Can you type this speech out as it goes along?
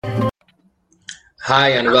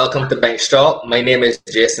Hi and welcome to Bench Talk. My name is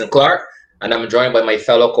Jason Clark and I'm joined by my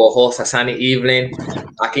fellow co-hosts Hassani Evelyn,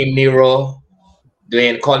 Akim Nero,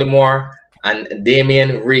 Dwayne Collymore, and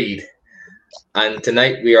Damian Reed. And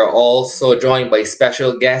tonight we are also joined by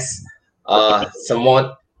special guests,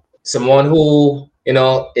 someone who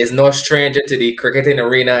is no stranger to the cricketing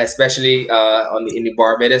arena, especially in the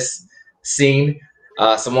Barbados scene.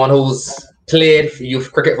 Someone who's played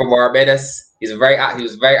youth cricket for Barbados. He was a very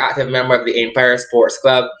active member of the Empire Sports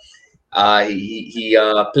Club. He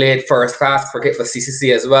played first class cricket for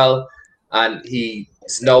CCC as well, and he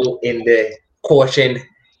is now in the coaching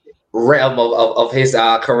realm of his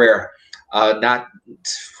career. That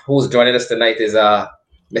who's joining us tonight is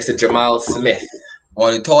Mr. Jamal Smith. One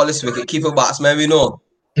of the tallest wicket-keeper batsmen we know.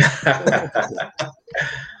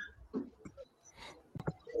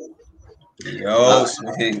 Yo,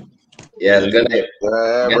 Smithy. Yeah, good night.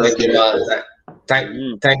 Jamal.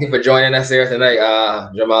 Thank you for joining us here tonight.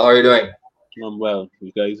 Jamal, how are you doing? I'm well. How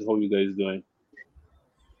you guys doing?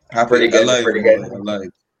 Pretty good.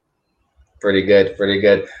 Pretty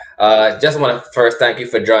good. Just want to first thank you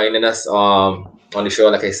for joining us on the show,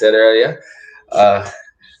 like I said earlier. And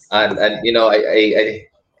I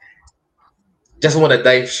just want to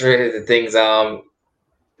dive straight into things.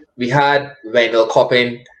 We had Wendell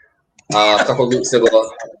Coppin a couple of weeks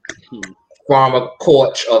ago, former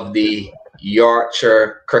coach of the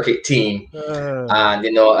Yorkshire cricket team, and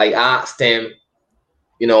I asked him,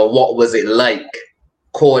 what was it like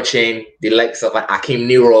coaching the likes of Akim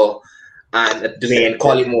Nero and Dwayne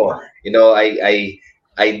Collymore.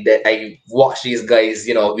 I watch these guys,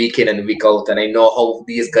 week in and week out, and I know how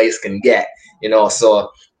these guys can get,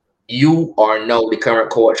 So you are now the current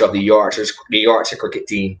coach of the Yorkshire cricket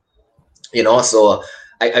team, So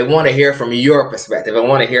I want to hear from your perspective. I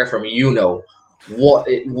want to hear from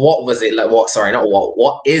what was it like?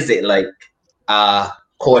 What is it like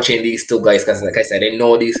coaching these two guys? Because like I said, I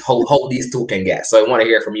know how these two can get. So I want to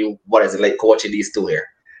hear from you. What is it like coaching these two here?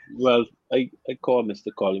 Well, I call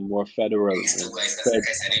Mr. Collymore Federal.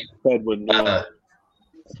 Fed would know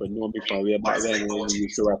me from way back then when we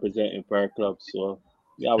used to represent Empire Club. So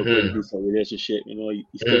we have a pretty decent relationship. He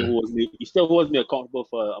still holds me accountable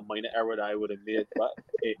for a minor error that I would have made, but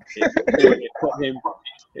it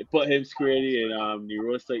put him squarely in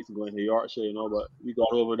Nero sites and going to Yorkshire. But we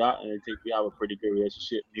got over that, and I think we have a pretty good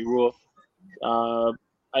relationship. Nero,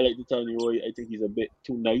 I like to tell Nero, I think he's a bit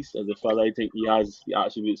too nice as a fella. I think he has the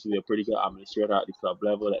attributes to be a pretty good administrator at the club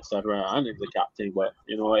level, etc. And as a captain. But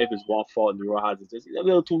if it's one fault Nero has, it's just he's a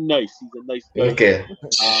little too nice. He's a nice guy. Okay.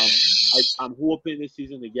 I'm hoping this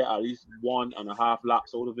season to get at least 1.5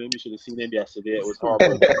 laps out of him. You should have seen him yesterday. It was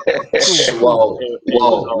horrible. Whoa. It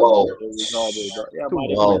was horrible. But yeah,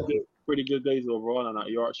 man, pretty good guys overall, and at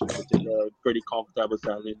Yorkshire, pretty comfortable.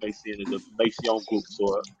 Saturday, nice seeing it's a nice young group.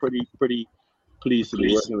 So pretty pleased to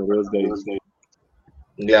be working with those guys.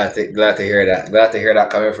 Glad to hear that. Glad to hear that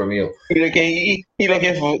coming from you. He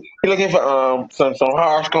looking for some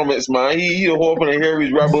harsh comments, man. He hoping to hear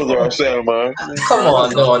his rebels or ourselves, man. Come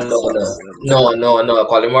on, no,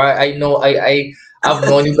 Collymore. I know I've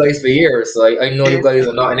known you guys for years, so I know you guys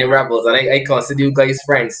are not any rebels, and I consider you guys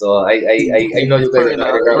friends. So I know you guys are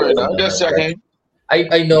not any rebels. I'm just checking.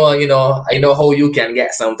 I know how you can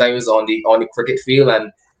get sometimes on the cricket field,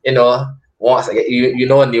 and once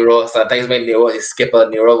Nero, sometimes when Nero is skipper,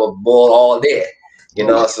 Nero will bowl all day,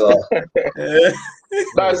 so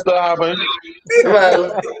that still happens.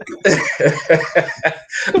 Well,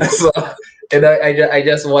 so I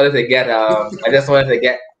just wanted to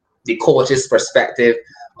get the coach's perspective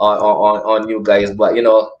on you guys, but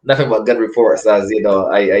nothing but good reports, as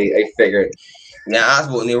I figured. Yeah, I asked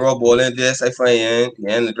about Nero bowling this. I find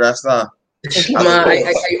in the draft star.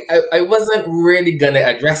 I wasn't really gonna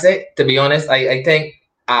address it, to be honest. I think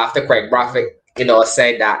after Craig Brathwaite,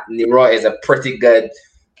 said that Nero is a pretty good.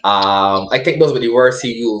 I think those were the words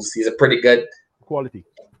he used. He's a pretty good quality.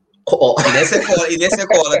 He didn't say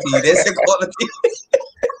quality.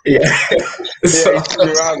 Yeah. So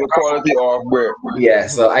quality off where. Yeah.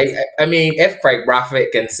 So I mean, if Craig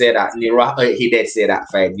Brathwaite can say that Nero, he did say that.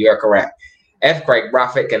 Fred, you're correct. If Craig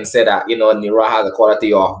Brathwaite can say that, Nero has a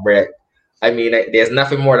quality off break. I mean, there's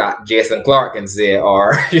nothing more that Jason Clark can say,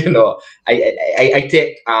 or I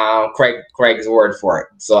take Craig's word for it.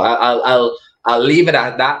 So I'll leave it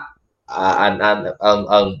at that, and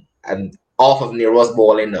off of Nero's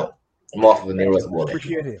bowling now. I'm off of Nero's bowling.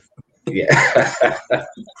 Appreciate it. Yeah.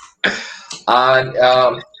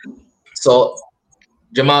 And so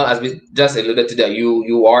Jamal, as we just alluded to, that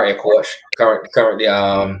you are a coach currently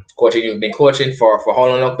coaching. You've been coaching for how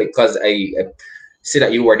long now? Because I see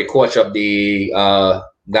that you were the coach of the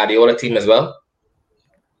Guardiola team as well.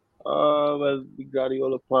 Well, the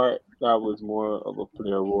Guardiola part that was more of a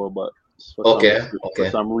player role, but Okay, for okay.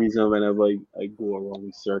 some reason, whenever I go around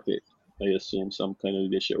the circuit, I assume some kind of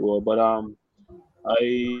leadership role. But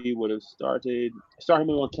I would have started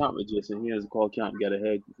my own camp with Jason. He has a called Camp Get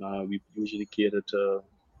Ahead. We usually cater to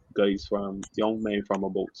guys from young men from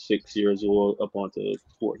about 6 years old up onto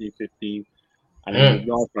 14, 15. And I Mm, moved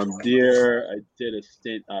on from there. I did a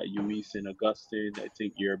stint at UE St. Augustine, I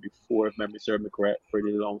think year before, if memory serves me correct.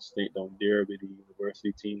 Pretty long stint down there with the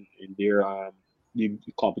university team in their the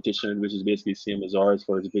competition, which is basically same as ours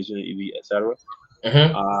for division, elite, etc.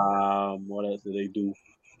 mm-hmm. What else did they do?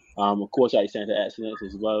 Of course, I Center Excellence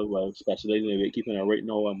as well. Well, specializing in keeping it right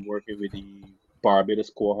now. I'm working with the Barbados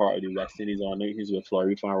cohort of the West Indies on 19s with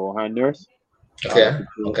Florifa and Rohan Nurse. Okay,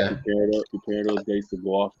 okay. Prepare those guys to go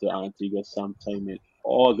off to Antigua sometime in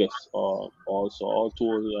August. Also, all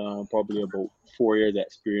told, probably about 4 years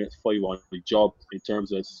experience, 5 on the job in terms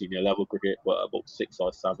of senior level cricket, but about 6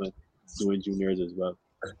 or 7 doing juniors as well.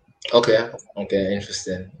 Okay, okay,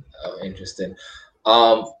 interesting. Interesting.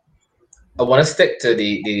 Um, I want to stick to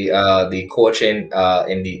the coaching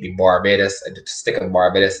in the Barbados, to stick in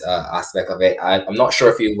Barbados aspect of it. I'm not sure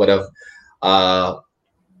if you would have uh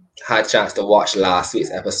had a chance to watch last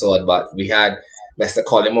week's episode, but we had Mr.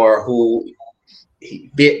 Collymore who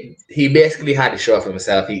he basically had to show up for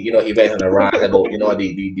himself. He went on a rant about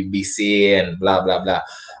the BCA and blah blah blah.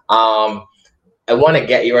 I want to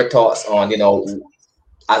get your thoughts on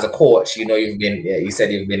as a coach, you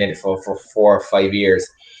said you've been in it for 4 or 5 years.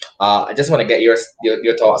 I just want to get your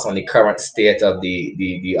thoughts on the current state of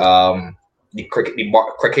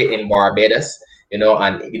cricket in Barbados. And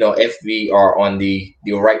if we are on the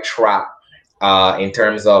right track in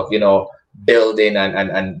terms of building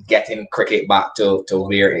and getting cricket back to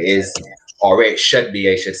where it is or where it should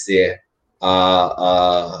be, I should say.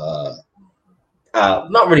 Uh, uh,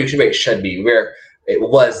 Not really where it should be, where it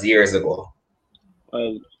was years ago.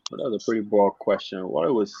 Well, that was a pretty broad question.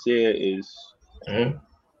 Mhm,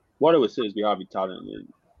 What I would say is we have the talent,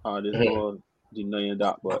 and there's mhm, no denying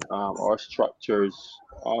that. But our structures,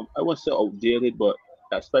 I wouldn't say outdated, but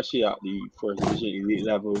especially at the first division elite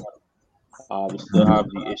level, we still have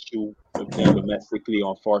the issue with playing domestically.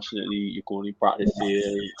 Unfortunately, you can only practice here.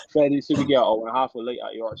 Fairly soon we get an hour and a half or late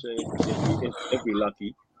at Yorkshire if we're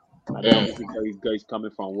lucky. And then mm, obviously guys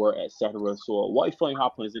coming from work, etc. So what I find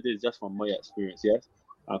happens, it is just from my experience, yes.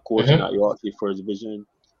 Coaching mhm, at Yorkshire first division,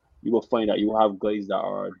 you will find that you have guys that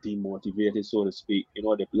are demotivated, so to speak. They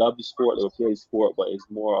love the sport, they will play the sport, but it's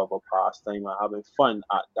more of a pastime and having fun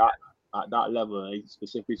at that level. And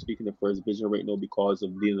specifically speaking the first division right now because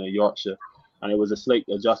of dealing in Yorkshire. And it was a slight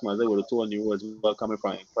adjustment. As I would have told you as well, coming from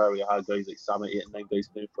Inquiry, I had guys like 7, 8, 9 guys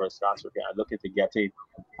playing first class cricket and looking to get in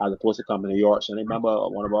as opposed to coming to Yorkshire. And I remember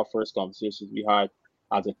one of our first conversations we had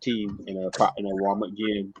as a team in a warm up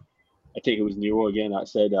game. I think it was Nero again that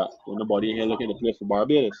said that nobody here looking to play for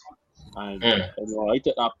Barbados. And mm, I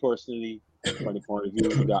took that personally from the point of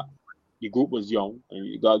view that the group was young and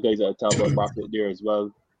you got guys at the Talbot bracket there as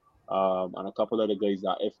well. And a couple other guys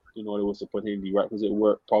that if they was to put in the requisite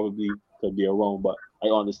work probably could be around. But I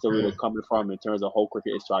understood where they're mm, coming from in terms of how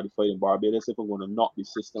cricket is trying to fight in Barbados. If we're going to knock the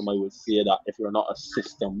system, I would say that if you're not a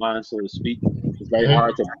system man, so to speak, it's very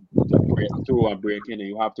hard mhm, to break through and break in, and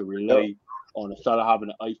you have to Yep. rely on a fella having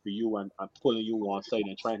an eye for you and pulling you one side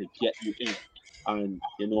and trying to get you in. And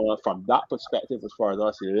from that perspective, as far as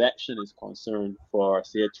our selection is concerned, for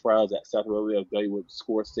say trials, etc., we have a guy would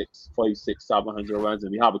score 5, 6, 700 runs,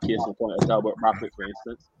 and we have a case in point of Talbot Brackett, for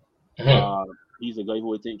instance. mhm, He's a guy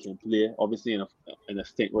who I think can play. Obviously, in a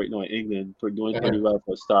stint right now in England, doing pretty mhm, well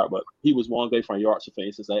for a start. But he was one guy from Yorkshire, for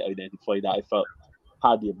instance. I identified that I felt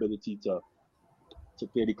had the ability to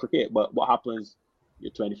play the cricket. But what happens?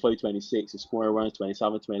 You're 25, 26, you're scoring runs,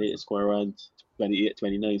 27, 28, you're scoring runs, 28,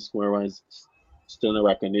 29, scoring runs, still no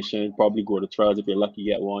recognition. Probably go to trials if you're lucky,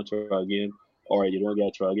 get one trial game, or you don't get a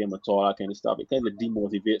trial game at all, that kind of stuff. It kind of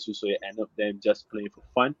demotivates you, so you end up them just playing for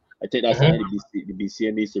fun. I think that's something mhm, the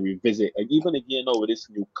BCA needs to revisit. And even again, now with this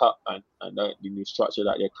new cup and the new structure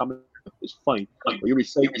that they're coming with, is fine. But you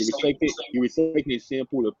recycle the same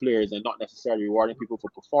pool of players and not necessarily rewarding people for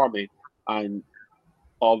performing and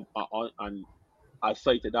and I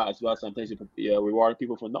cited that as well. Sometimes you reward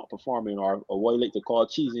people for not performing or what I like to call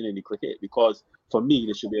cheesing in the cricket. Because for me,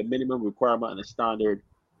 there should be a minimum requirement and a standard.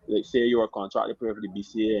 Like say you're a contracted player for the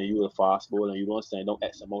BCA and you're a fast bowler and you don't send out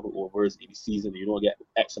X amount of overs in the season and you don't get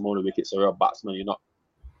X amount of wickets, or you're a batsman, you're not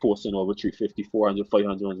posting over 350, 400,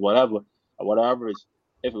 500 runs, whatever.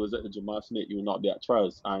 If it was at the Jamal Smith, you would not be at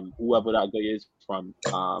trials. And whoever that guy is from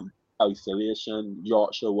Isolation,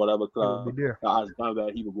 Yorkshire, whatever He'll be club there. that has done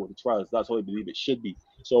that, he would go to trials. That's how I believe it should be.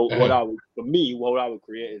 So what I would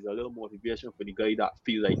create is a little motivation for the guy that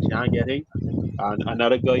feels like he can't get in. And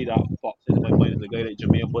another guy that pops into my mind is a guy like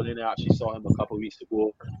Jermaine Bullen. I actually saw him a couple of weeks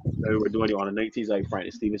ago. We were doing it on the 90s, like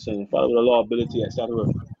Frank Stevenson, a fellow with a lot of ability, etc.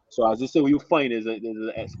 So as I say, what you find is that there's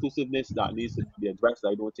an exclusiveness that needs to be addressed.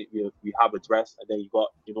 I don't think we have addressed, and then you got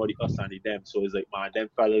the us and the them. So it's like them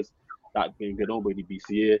fellas that can get on by the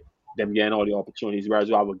BCA, them getting all the opportunities. Whereas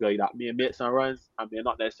you have a guy that may make some runs and may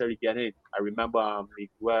not necessarily get in. I remember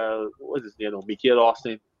what was his name? Michael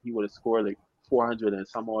Austin. He would have scored like 400 and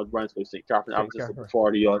some odd runs for St. Catherine, averages over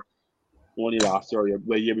 40 odd. Only last year,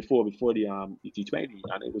 the year before the T20,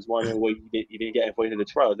 and it was wondering why he didn't get invited to the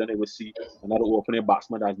trials. Then they would see another opening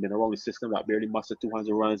batsman that's been around the system that barely mustered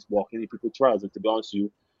 200 runs walking in people's trials. And to be honest with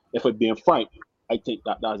you, if I'm being frank, I think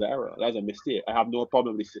that's an error. That's a mistake. I have no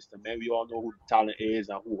problem with the system, man. We all know who the talent is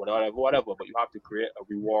and who, whatever. But you have to create a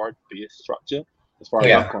reward-based structure as far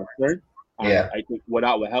as I'm concerned. And I think what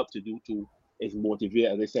that will help to do is motivate,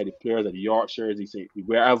 as I said, the players of the Yorkshires,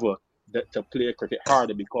 wherever, to play cricket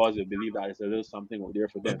harder because they believe that there's a little something out there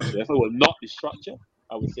for them. So if it were not the structure,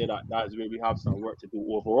 I would say that is where we have some work to do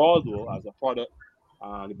overall, though, as a product.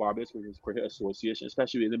 The Barbados Cricket Association,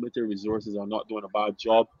 especially with limited resources, are not doing a bad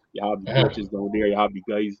job. You have the coaches down there, you have the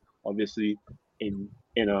guys, obviously, in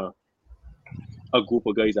a group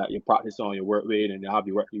of guys that you practice on your work with, and you have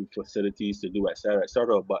the working facilities to do, etc.,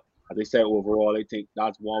 etc. But as I said, overall, I think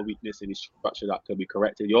that's one weakness in the structure that could be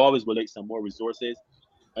corrected. You always would like some more resources.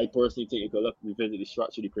 I personally think you could revisit the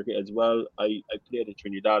structure of the cricket as well. I played in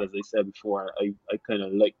Trinidad, as I said before, and I kind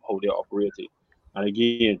of like how they're operating. And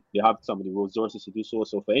again, they have some of the resources to do so.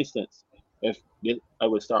 So, for instance, if I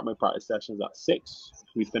would start my practice sessions at 6,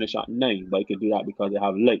 we finish at 9, but I could do that because they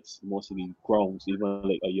have lights. Most of the grounds, even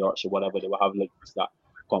like a Yorkshire, whatever, they will have lights that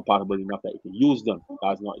compatible enough that you can use them.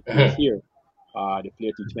 That's not the case here. They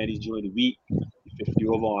play T20s during the week, 50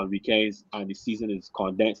 over on weekends, and the season is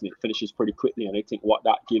condensed and it finishes pretty quickly. And I think what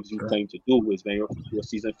that gives you time to do is when your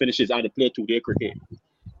season finishes and they play 2-day cricket.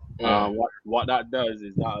 What that does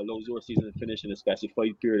is that allows your season to finish in a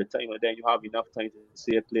specified period of time, and then you have enough time to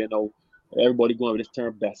say play now. Everybody going with this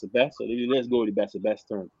term best of best, so let's go with the best of best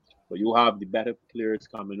term. But you have the better players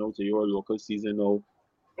coming out to your local season now,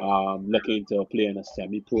 looking to play in a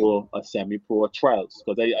semi-pro trials,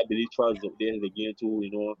 because I believe trials out there again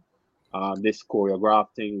too. This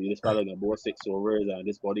choreographed thing, this fella gonna bowl 6 overs and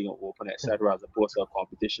this body gonna open, etc., as opposed to a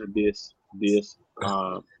competition-based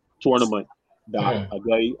tournament that a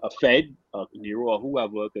guy, a Fed, a Nero, or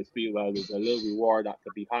whoever could feel like there's a little reward that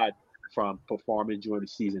could be had from performing during the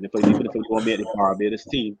season. Even if I don't make the Barbados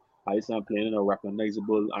team, I just am playing in a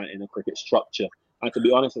recognizable and in a cricket structure. And to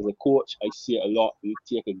be honest, as a coach, I see it a lot. You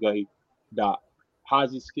take a guy that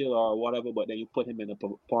has his skill or whatever, but then you put him in a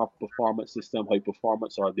performance system, high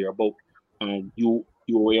performance or thereabout, and you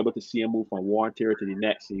were able to see him move from one tier to the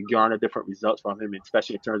next, and you garner different results from him,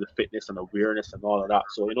 especially in terms of fitness and awareness and all of that.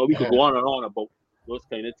 So, we could go on and on about those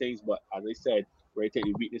kind of things, but as I said, where I think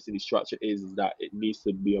the weakness in the structure is that it needs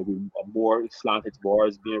to be a more slanted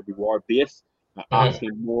towards being reward based, and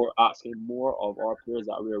asking more of our players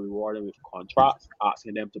that we are rewarding with contracts,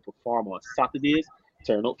 asking them to perform on Saturdays,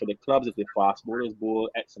 turn up for the clubs if they fast bowlers bowl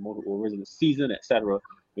X amount of overs in the season, etc.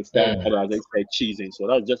 Instead of, as I said, cheesing. So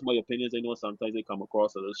that's just my opinions. I know sometimes they come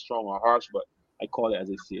across as strong or harsh, but I call it as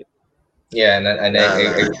I see it. Yeah, and I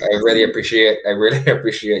really appreciate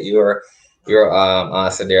your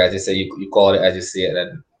answer there. As you say, you call it as you see it,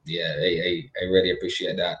 and yeah, I really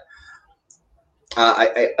appreciate that.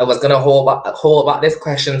 I was gonna hold back this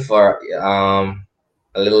question for a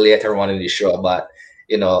little later on in the show, but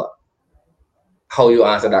how you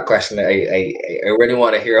answer that question, I really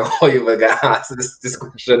want to hear how you were gonna answer this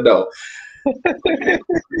question though.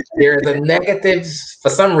 There's a negative, for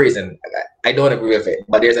some reason, I don't agree with it,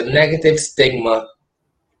 but there's a negative stigma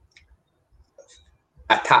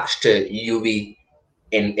attached to UV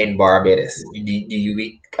in Barbados. The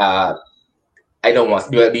UV, I don't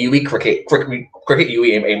want the UV cricket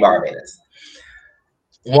UV in Barbados.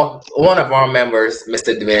 One of our members,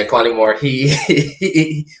 Mr. Dwayne Collymore,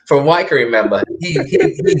 he from what I can remember,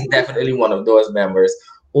 he's definitely one of those members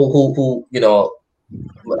who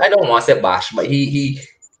I don't want to say bash, but he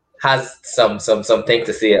has some things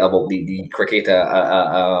to say about the cricketer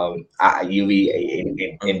at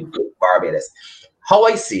UV in Barbados. How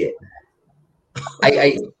I see it,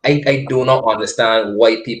 I do not understand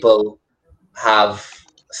why people have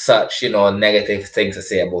such negative things to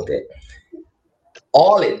say about it.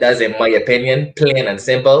 All it does, in my opinion, plain and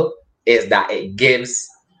simple, is that it gives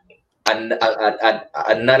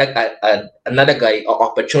another guy an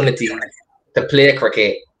opportunity to play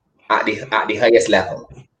cricket at the highest level,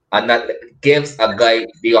 and that gives a guy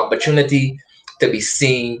the opportunity to be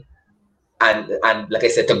seen and like I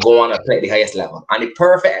said, to go on and play at the highest level. And the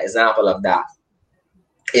perfect example of that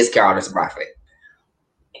is Carlos Bradford.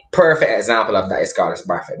 Perfect example of that is Carlos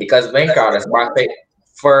Bradford, because when Carlos Bradford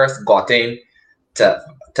first got in to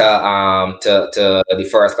the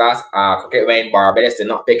first class cricket, when Barbados did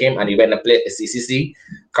not pick him and he went to play at the CCC,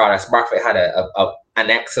 Carlos Bradford had an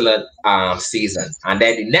excellent season. And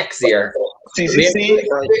then the next year, CCC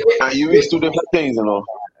and you used two different things, you know.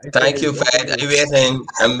 Thank you, Fed.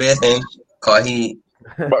 I'm waiting. Cause he,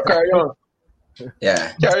 But carry on,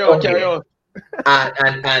 yeah. carry on.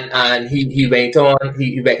 and he went on.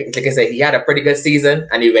 Like I said, he had a pretty good season,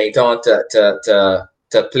 and he went on to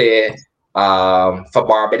play for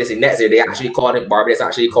Barbados the next year. Barbados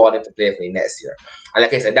actually called him to play for the next year. And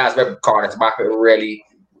like I said, that's where Carlos Bradford really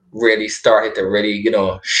started to really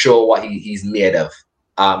show what he's made of.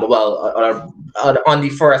 On the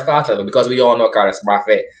first class level, because we all know Carlos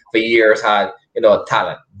Bradford for years had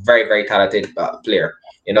talent, very very talented player.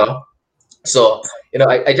 So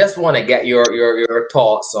I just want to get your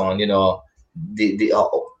thoughts on the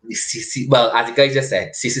CC. Well, as the guy just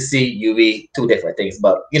said, CCC, UV, two different things,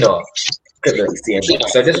 but could be the same thing.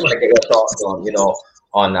 So I just want to get your thoughts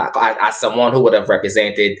on that as someone who would have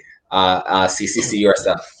represented CCC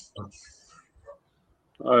yourself.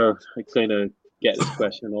 I kind of get this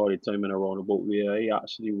question all the time in a roundabout way. I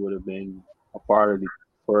actually would have been a part of the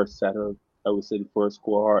first set of, I would say, the first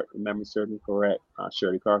cohort, if memory serves me correct.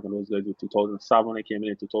 Shirley Clark and those guys in 2007 when I came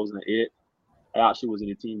in 2008. I actually was in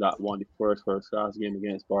the team that won the first class game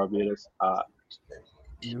against Barbados at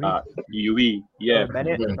UE. Yeah.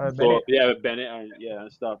 Bennett. So yeah, Bennett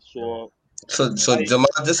and stuff. So Jamal,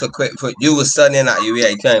 just a quick, you were studying at UE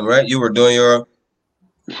at the time, right? You were doing your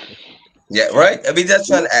right? I mean, just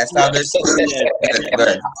trying to establish.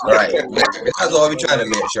 Right. That's all we're trying to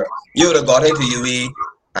make sure. You would have got into UE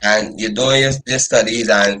and you're doing your studies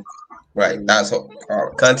and right. That's what.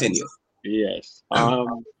 Continue. Yes.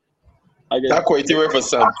 That quite for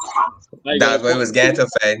some. That's what it was getting to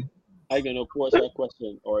Fed. I'm gonna pose that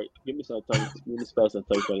question, or give me some time. Give me spell some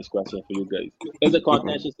time for this question for you guys. It's a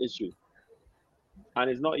contentious issue, and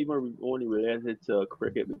it's not even only related to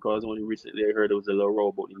cricket, because only recently I heard there was a little row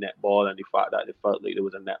about the netball and the fact that they felt like there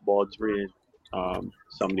was a netball drain.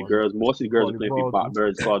 Some of the girls, most of the girls are playing for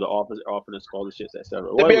Blackbirds, called the offering scholarships,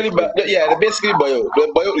 etc. They're basically buy out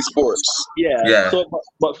the sports. Yeah. So,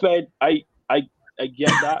 but Fed, I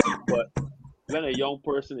get that, but when a young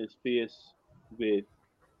person is faced with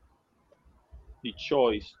the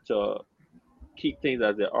choice to keep things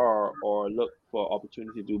as they are or look for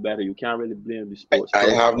opportunity to do better, you can't really blame the sports. I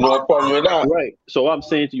have no problem with that. Right. So what I'm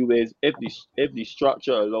saying to you is, if the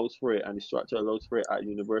structure allows for it, and the structure allows for it at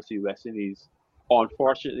University of West Indies,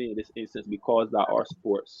 unfortunately in this instance, because that our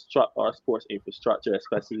sports infrastructure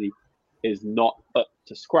especially is not up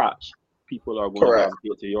to scratch, people are going to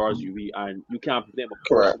get to yours, UV, and you can't blame a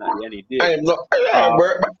person at the end of the day. I am not.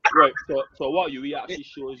 Right. So what UV actually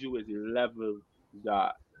shows you is the level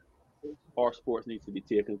that our sports needs to be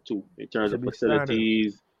taken to in terms of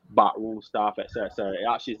facilities, backroom staff, etc. It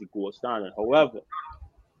actually is the gold standard. However,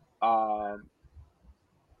 I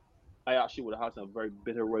actually would have had some very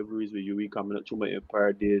bitter rivalries with UE coming up to my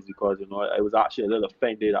Empire days, because I was actually a little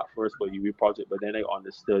offended at first by UE project, but then I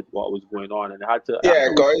understood what was going on, and I had to. Yeah,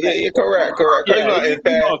 correct.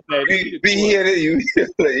 Be here to you.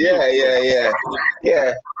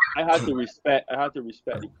 Yeah. I had to respect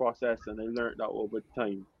the process, and I learned that over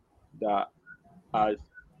time, that as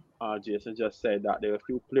Jason just said, that there were a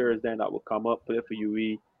few players then that would come up, play for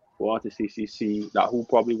UE, go on to CCC, that who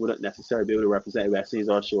probably wouldn't necessarily be able to represent West Indies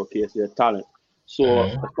or showcase their talent. So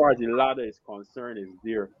as far as the ladder is concerned, is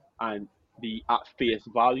there, and the at face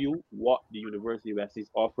value, what the University of West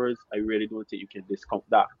Indies offers, I really don't think you can discount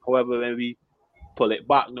that. However, when we pull it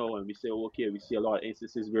back now and we say, okay, we see a lot of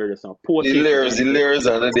instances where there's some poaching. The layers and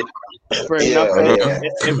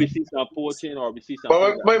if we see some poaching or we see some.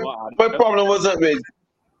 My problem wasn't with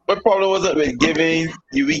giving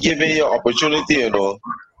your opportunity,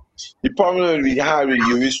 The problem we had with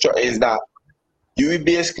UE is that UE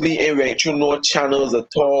basically ain't went through no channels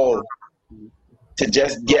at all to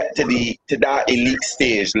just get to that elite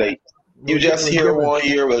stage. Like, you just hear 1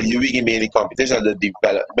 year, well, UE can be in the competition as a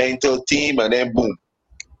developmental team, and then boom,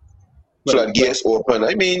 floodgates open.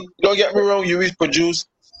 I mean, don't get me wrong, UE's produced.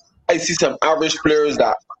 I see some average players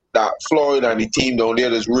that Floyd and the team down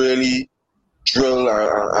there just really drill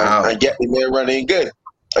and get in there running good.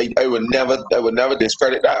 I would never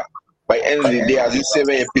discredit that. by the end of the day, as you say,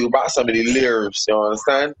 when you peel back some of the layers, you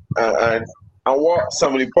understand? And what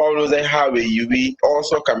some of the problems they have with UV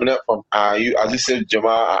also coming up from you, as you said,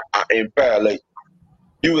 Jamal, Empire, like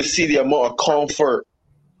you will see the amount of comfort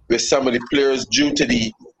with some of the players due to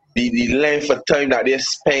the length of time that they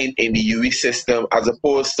spend in the UV system, as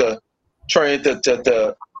opposed to trying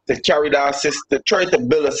to carry that system, trying to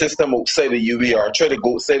build a system outside the UV or try to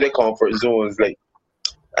go outside their comfort zones. Like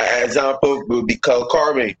an example would be Kyle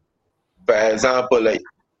Carmen. For example, like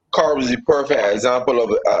Carb is the perfect example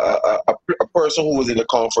of a person who was in the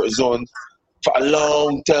comfort zone for a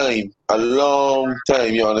long time,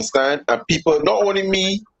 you understand? And people, not only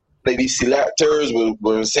me, like the selectors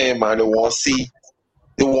were saying, man, they want to see,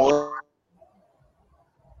 they want.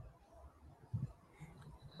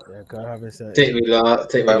 Yeah, can't have it said. Take me long.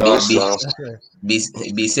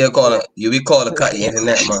 Be still calling you. We call the cut the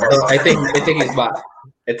internet, man. I think he's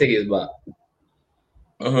back.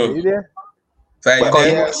 Mm-hmm. You there?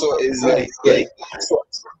 Yeah, so it's like so,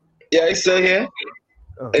 yeah, it's still here.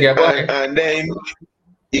 Oh. Yeah, go ahead. And then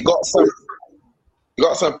you got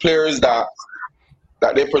some players that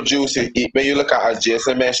they produce. When you look at, as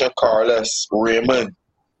Jason mentioned, Carlos, Raymond.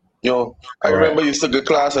 You know, I remember you used to go to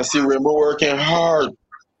class and see Raymond working hard.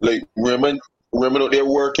 Like Raymond out there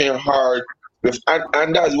working hard.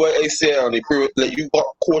 And that's what I say on the period. Like you got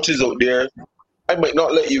coaches out there. I might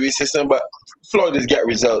not let you system, but Floyd just get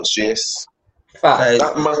results, Jace.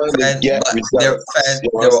 That man get results.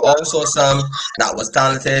 There were also some that was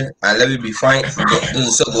talented, and let me be frank, doing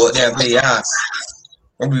so go out there and play your ass.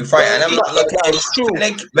 Let me be frank, and I'm not looking.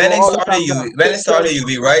 When it started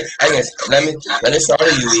UV, right? I guess when it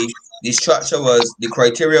started UV, the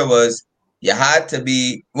criteria was you had to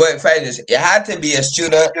be you had to be a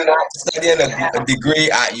student studying a degree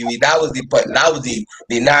at UV. That was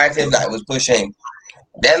the narrative that was pushing.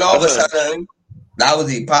 Then all of a sudden, that was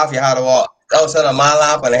the path you had to walk. All of a sudden, a mile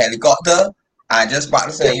off on a helicopter, I just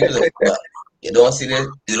practicing. You don't see this.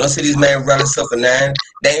 You don't see these men running stuff, and then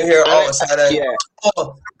you hear all of a sudden,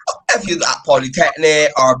 if you got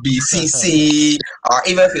Polytechnic or BCC, or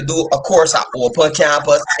even if you do a course at open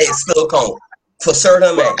campus, it still count for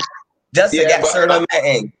certain men. Just to get certain men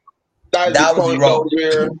in. That was the wrong.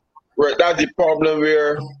 That's the problem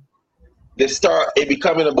where it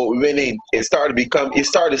becoming about winning. You start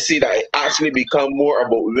to see that it actually become more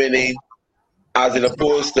about winning as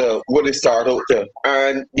opposed to what it started out to.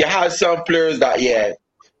 And you had some players that,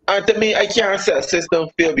 and to me, I can't say a system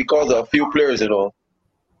fail because of a few players, you know.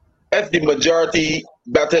 If the majority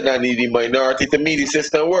better than the minority, to me, the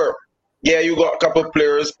system work. Yeah, you got a couple of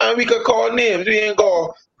players, and we could call names. We ain't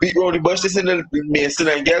go beat Ronnie Bush, this in the Mason,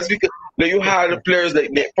 I guess. You had the players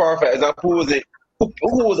like Nick Parr, as who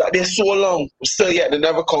was out there so long, still yet they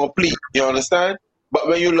never complete, you understand? But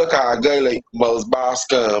when you look at a guy like Miles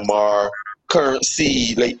Bascom or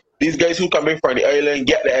Currency, like these guys who come in from the island,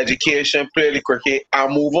 get the education, play the cricket,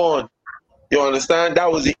 and move on. You understand?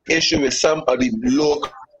 That was the issue with some of the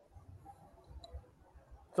local.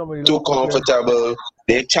 Too comfortable,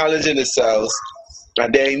 they're challenging themselves,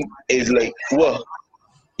 and then it's like, well,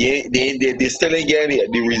 they still ain't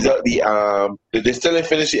getting the result. They still ain't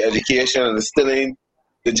finish the education, and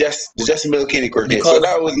they're just milking the cricket. So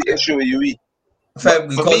that was the issue with UE.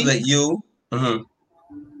 Because of you. Mm-hmm.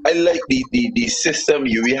 I like the system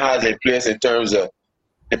UE has in place in terms of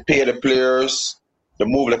they pay the players, they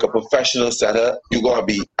move like a professional setup. You gotta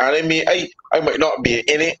be, and I mean, I might not be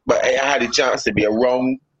in it, but I had a chance to be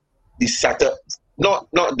around the setup, not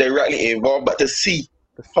directly involved, but to see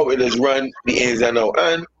how it is run, the ins and outs.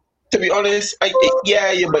 And to be honest,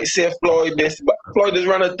 you might say Floyd this, but Floyd is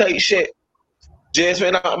running tight shit. Just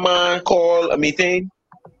when that man call a meeting,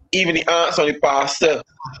 even the aunts on the pastor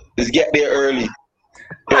just get there early.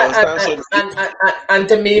 And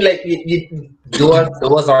to me, like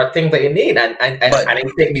those are things that you need, and I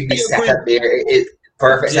think the setup there is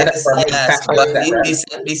perfect. Yes, but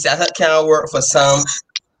the setup can work for some,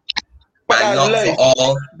 but not for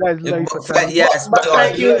all. Yes, but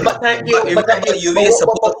thank you. The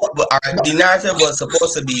narrative was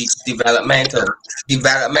supposed to be developmental. You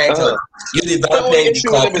developing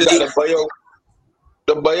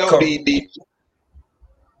the complete.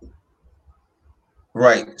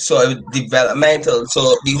 Right, so developmental.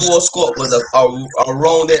 So the whole scope was a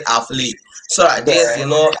rounded athlete. So that this, you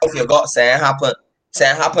know, if you got something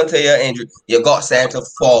happen to your injury, you got something to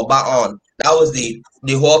fall back on. That was the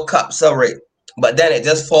whole cup summary. But then it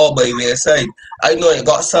just fall by the wayside. I know you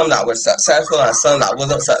got some that were successful and some that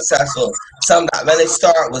wasn't successful. Some that when they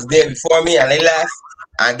start was there before me and they left,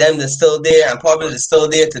 and then they're still there and probably they're still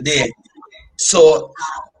there today. So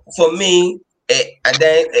for me, and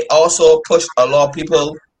then it also pushed a lot of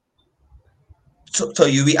people to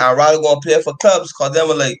UV, I'd rather go and play for clubs because them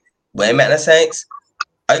were like, when I met the Saints,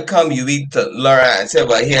 I come UV to learn and say,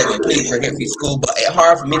 well, here they play cricket for school, but it's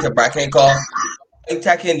hard for me to back in because I'm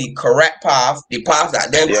taking the correct path, the path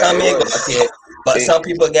that them tell me go take. But some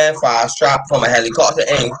people again fast strap from a helicopter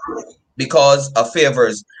in because of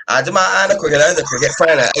favors. I do my own cricket as a cricket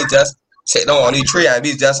friend, and I just sit down on the tree and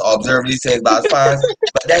we just observe these things by fans.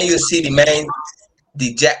 But then you see the man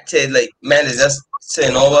dejected, like man is just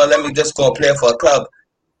saying, oh well, let me just go play for a club.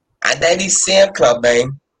 And then the same club,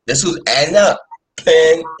 man, this was end up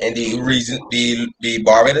playing in the region, the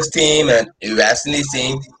Barbados team and the West Indies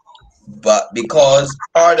team. But because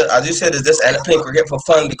as you said, is just end up playing cricket for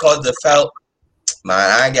fun because they felt, man,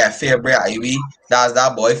 I ain't got favorite at UV. That's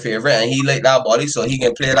that boy favorite, and he like that body, so he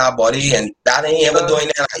can play that body, and that ain't ever doing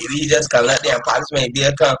that. Like, he just can let them participate.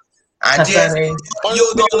 They come. And just you don't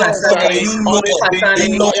know what you know.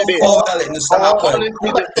 They know how well it is to happen.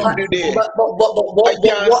 I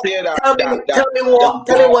can't say that. Tell me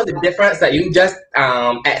what the difference that you just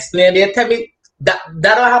explained there. Tell me that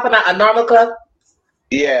don't happen at a normal club.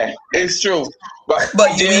 Yeah, it's true. But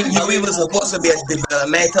UV was supposed to be a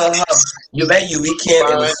developmental hub. You bet UV came,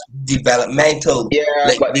 it was developmental. Yeah,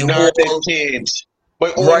 like but the nothing whole changed.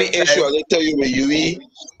 My only issue, I tell you with UV,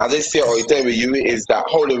 as I say, I tell you with UV, is that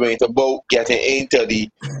how they went about getting into the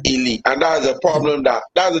elite. And that's a problem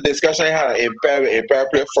that's a discussion I had in Imperial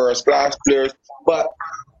play first class players. But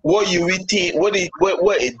what UV team, what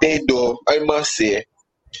it did though, I must say,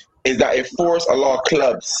 is that it forced a lot of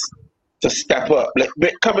clubs to step up. Like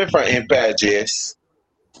coming from Empire, Jess,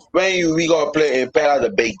 when we gonna play Empire as a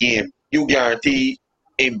big game, you guarantee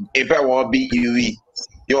Empire won't beat UE.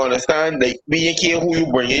 You understand? Like we ain't care who you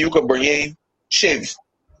bring in. You can bring in Shiv.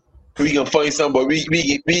 We can find somebody.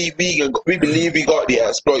 We believe we got the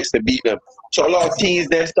exploits to beat them. So a lot of teams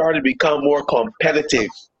then started to become more competitive.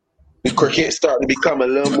 The cricket started to become a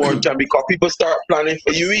little more jam because people start planning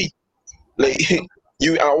for UE. Like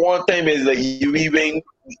you at one time is like UE win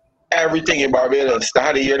everything in Barbados.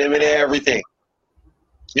 Start the year they win everything.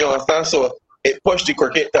 You understand? So it pushed the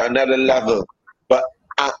cricket to another level. But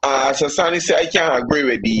as Hassani said, I can't agree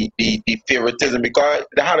with the favoritism because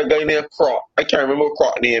they had a guy named Croc. I can't remember what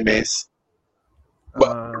Croc's name is.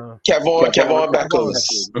 But Kevon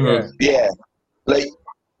Beckles. Yeah. Like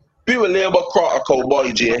people label Croc a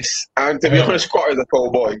cowboy, Jess. And to be honest, Croc is a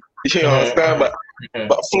cowboy. You understand?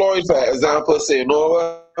 But Floyd, for example, say,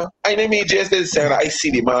 no, I didn't mean just this saying I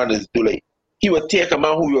see the man is do like he would take a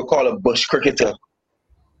man who you would call a bush cricketer.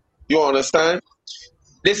 You understand?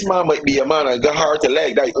 This man might be a man that got hard to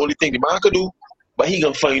leg. That's the only thing the man could do, but he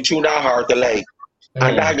can fine tune that hard to leg.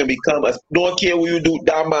 And that can become don't care what you do,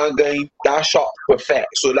 that man game, that shot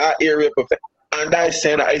perfect. So that area perfect. And that's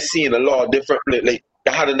saying that I see in a lot of different like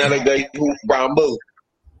I had another guy who Bramble.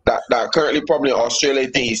 That currently probably in Australia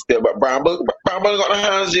think he's still, but Bramble got the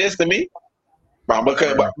hands just to me. Bramble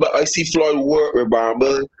can, but I see Floyd work with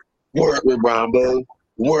Bramble, and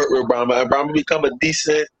Bramble become a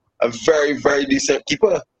very, very decent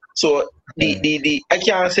keeper. So the I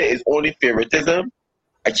can't say it's only favoritism.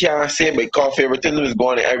 I can't say because favoritism is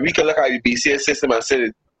going in. And we can look at the BCS system and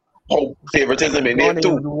say favoritism in there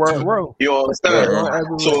too. You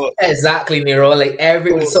understand? So exactly, Nero. Like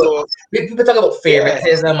so people talk about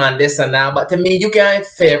favoritism and this and that, but to me, you can't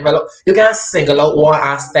single out one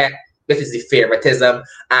aspect, which is the favoritism,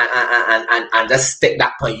 and just stick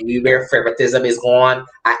that point. You where favoritism is going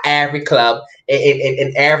at every club,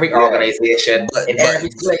 in every organization, in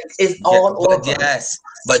every place. It's all over. Yes.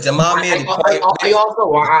 But Jamal made the point. I also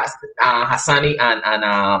want to ask Hassani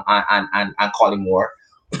and Colin Moore.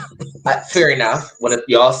 Fair enough. When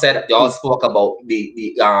y'all spoke about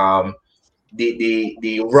the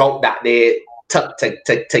route that they took to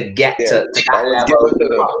get to that level,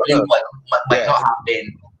 might not have been,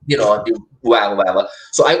 whatever.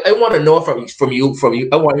 So I want to know from you.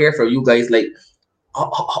 I want to hear from you guys, like,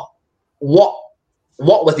 what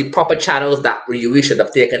was the proper channels that we should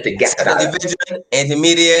have taken to get to that division,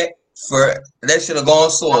 intermediate for that should have gone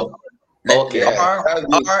so. Okay. Or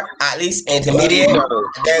at least intermediate,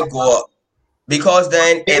 then go up. Because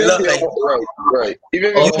then it looked like right.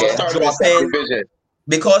 Even if you start with the division.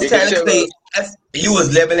 Because technically, if you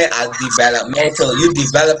was labeling it as developmental, you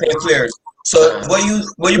developing players. So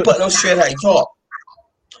where you put them straight how you talk.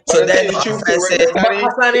 So then the truth said,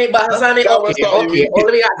 Hassani, okay.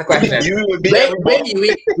 Let me ask the question.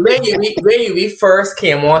 When you first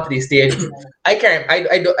came onto the stage,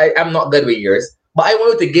 I'm not good with yours. But I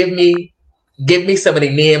want you to give me some of the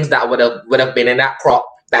names that would have been in that crop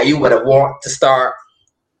that you would have wanted to start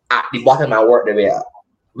at the bottom and work the way up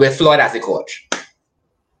with Floyd as the coach.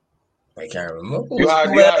 I can't remember. You had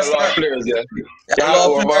a lot of players there. You had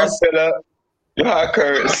Omar Phillip. You had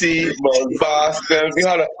Currency, Boston. You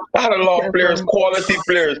had a lot of players, quality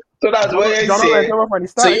players. So that's what I say.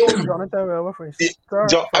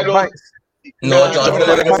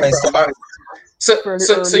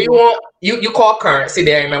 So you call Currency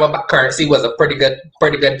there. Remember, Currency was a pretty good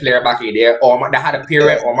player back in there. They had a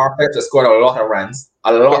period. Omar Phillip scored a lot of runs.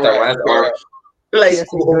 Like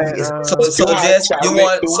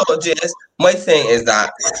my thing is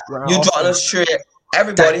that you draw the straight.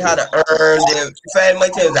 Everybody had to earn their fan. My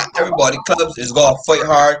thing is that everybody clubs is gonna fight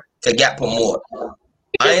hard to get promoted.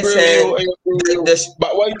 I ain't saying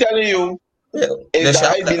but what I'm telling you is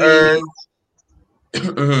that I believe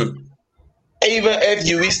even if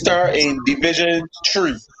you start in Division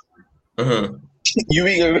 3, you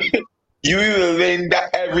will win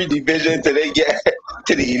that every division till they get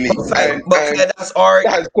to the elite. That's art.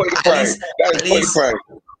 That's quite prime.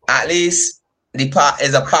 At least the path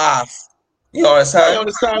is a path. You understand? I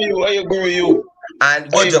understand you. I agree with you.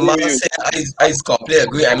 And what Jamal said, I completely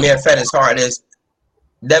agree. I mean, Fed is hard is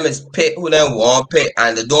them is pick who they want pick,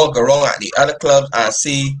 and they don't go wrong at the other clubs and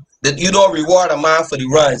see that you don't reward a man for the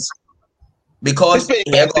runs because he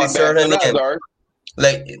ain't got certain name.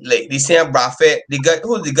 Like the same Braffett, they got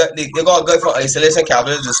a guy from Isolation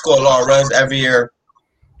Capitals to score a lot of runs every year.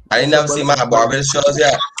 I didn't never see my Barbados shows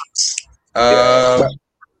yet.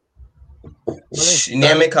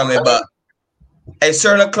 Name it coming, but a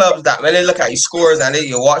certain clubs that when they look at your scores and then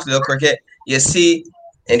you watch little cricket, you see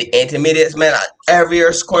in the intermediates, man, every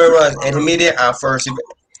year scoring runs, intermediate and first,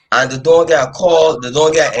 and they don't get a call, they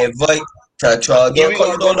don't get invited to a trial game because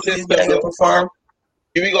you don't know these men can perform.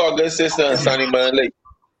 We got a good system, Sonny, man. Like,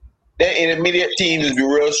 that intermediate teams be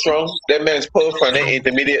real strong. That man's pull from the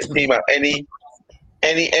intermediate team at any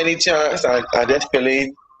chance and just fill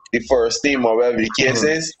in the first team or whatever the case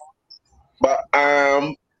is. But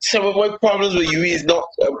some of my problems with UE is not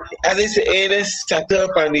as I say, it set up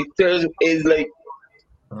and the third is like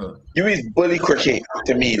UE is bully cricket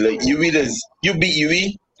to me. Like UE does you beat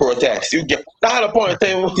UE protest. You get that a point of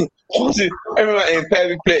time. I remember in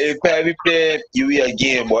Pavy played UE a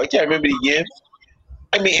game, boy. I can't remember the game.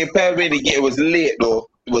 I mean, in Pavy the game was late though.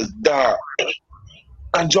 It was dark.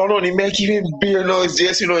 And John only make even beer noise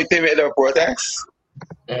just he take me the protest.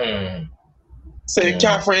 So you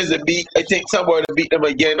can't friends to beat. I think somebody to beat them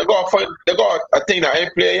again. They got a thing that I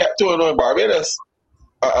ain't play yet too in Barbados.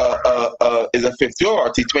 Is a 50 or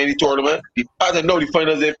T20 tournament. I don't know the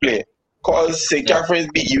finals they play. Cause St. Catherine's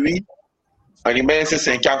beat UE, and the man says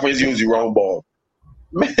St. Catherine's used the wrong ball.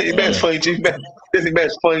 Man, the man's funny. The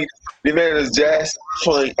man's funny. The man is just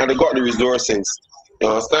funny, and they got the resources. You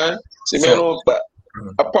understand? So but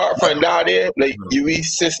apart from that, like UE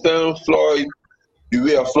system, Floyd. You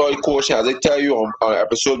wear a Floyd coach, as I tell you on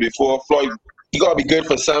episode before, Floyd, he gotta be good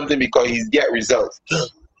for something because he's get results.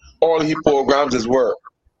 All he programs is work.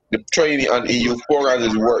 The training and EU programs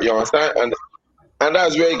is work, you understand? And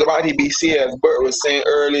that's very good about the BC, as Bert was saying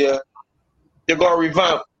earlier. You gotta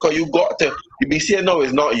revamp because you got to the BCA now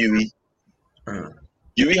is not UE.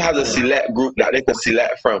 UE has a select group that they can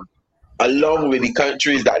select from, along with the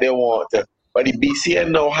countries that they want to. But the BCA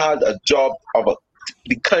now has a job of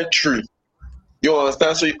the country. You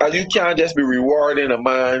understand? So you can't just be rewarding a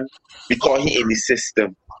man because he in the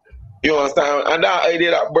system. You understand? And that idea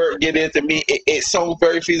that Bert get into me, it sounds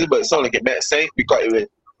very feasible. It sounds like it makes sense because it would,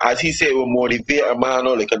 as he said, it would motivate a man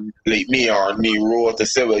or like me or Nero to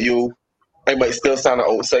say, well, I might still stand an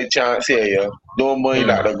outside chance here, yeah. No money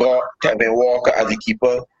that I got Kevin Walker as a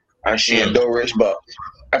keeper and Shane Dorish, but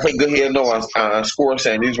if I go here now and score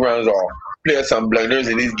saying these runs or play some blunders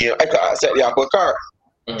in this game, I could accept the apple cart.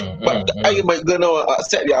 But I might go now and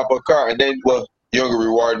accept the apple cart and then, well, you're going to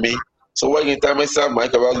reward me. So what you can tell myself,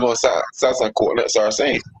 Michael, I was going to start some coordinates or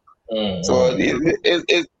saying. So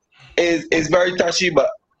it's very touchy, but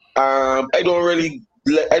I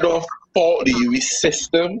don't fault the UE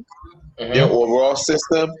system, the overall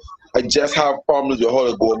system. I just have problems with how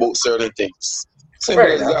to go about certain things. Simple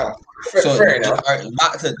as that.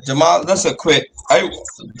 Back to Jamal. That's a quick. For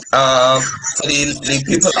the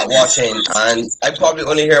people that are watching, and I probably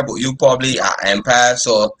only hear about you probably at Empire.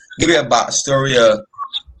 So give me a backstory of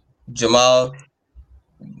Jamal,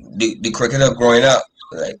 the cricketer growing up.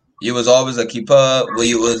 Like you was always a keeper. Where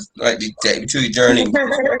you was like the journey.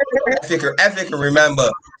 I can remember.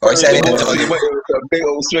 Or I said it big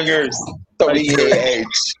old swingers.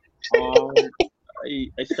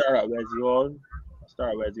 I started at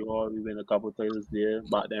Wesley Hall. We've been a couple of places there.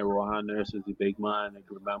 Back then, Rohan Nurse was the big man. I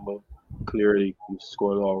can remember clearly. He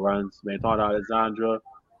scored a lot of runs. Man, Alexandra,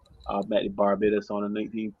 Met the Barbados on the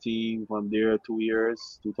 19th team. From there, 2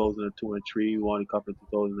 years, 2002 and 3. Won the cup in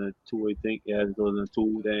 2002, I think. Yeah,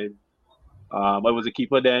 2002. Then I was a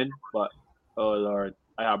keeper then, but oh Lord,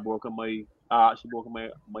 I actually broken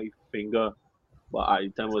my finger, but at the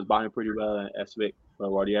time I was batting pretty well. And Eswick,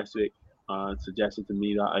 Roddy Eswick, suggested to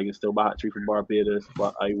me that I can still bat 3 for Barbados,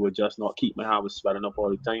 but I would just not keep my hand. I was swelling up all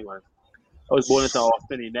the time. And I was bowling to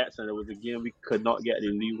Austin Nets, and it was a game we could not get the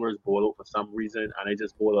levers ball out for some reason, and I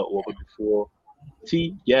just bowled it over before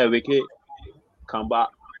yeah, wicket, come back,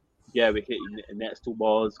 yeah, wicket, Nets 2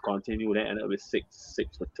 balls, continue, then ended up with 6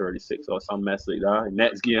 for 36 or some mess like that.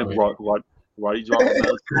 Next game, Roddy dropped a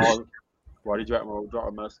medal small. Roddy dropped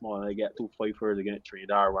a medal small, and they get 2 fifers against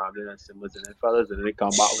Trinidad around it and Simmons and then fellas, and then they come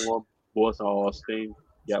back home, both on Austin,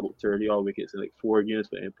 get about 30 all wickets in like 4 games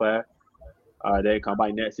for Empire. They come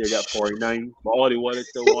by next year, got 49. But all they wanted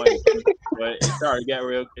still wanted. But it started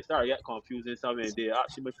to get confusing. Something they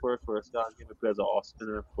actually my first time game players are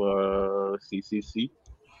Austin for CCC.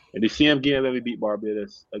 And the same game when we beat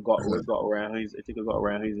Barbados, I got Ryan Haynes. I think I got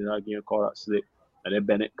Ryan Haynes in that game called out slip. And then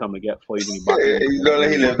Bennett come and get 5 and he back. You don't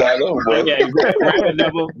let him live that long, boy. Yeah,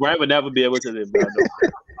 Ryan would never be able to live that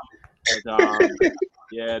long. But,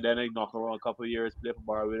 yeah, then I knocked around a couple of years, played for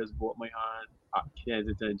Barbados, bought my hand at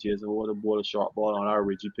Kensington, Jason Water, bought a short ball on our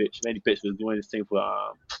Ridgy pitch. Many pitch was doing this thing for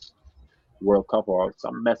World Cup or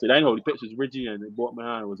some message. I know the pitch was Ridgy and they bought my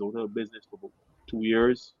hand. It was a little business for about 2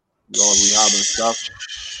 years. All rehab and stuff.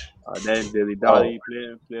 Then Dilly Dally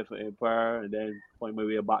played for Empire, and then find my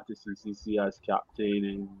way back to CCC as captain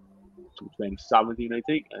in 2017, I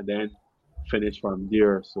think, and then finished from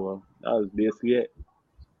there. So that was basically it.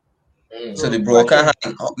 So the broken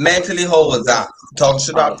hand, mentally, how was that? Talk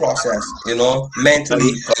to that process,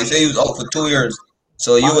 mentally, because you say you was out for 2 years.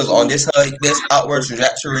 So you was on this outward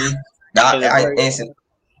trajectory.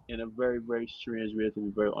 In a very, very strange way, to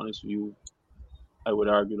be very honest with you, I would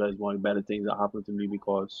argue that is one of the better things that happened to me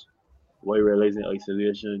because while you're realizing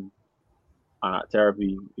isolation and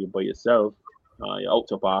therapy, you're by yourself, you're out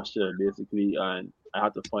to pasture basically, and I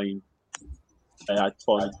had found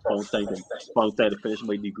time to finish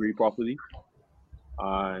my degree properly,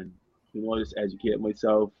 and just educate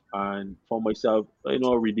myself and for myself,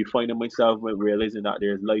 redefining myself, realizing that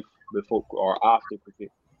there's life before or after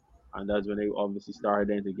cricket. And that's when I obviously started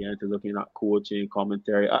then to get into looking at coaching,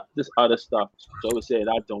 commentary, this other stuff. So I would say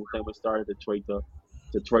that downtime I started to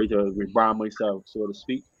try to rebrand myself, so to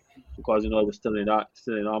speak, because I was still in that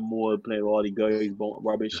mode, playing with all the guys,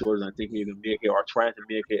 rubbing shoulders and thinking you can make it or trying to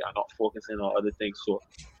make it and not focusing on other things. So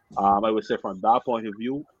I would say from that point of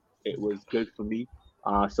view, it was good for me.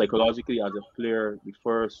 Psychologically as a player,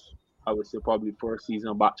 I would say probably first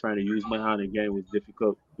season back trying to use my hand again was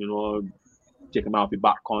difficult, taking out the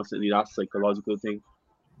back constantly, that psychological thing.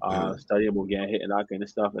 Studying about getting hit and that kind of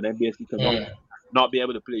stuff. And then basically not be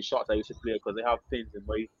able to play shots I used to play because I have pins in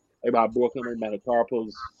I broken my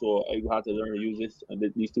metacarpals, so I had to learn to use this and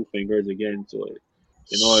these 2 fingers again. So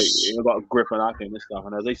you got a grip and that kind of stuff.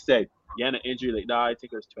 And as I said, getting an injury like that, I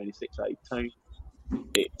think it was 26 at the time.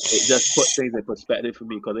 It just put things in perspective for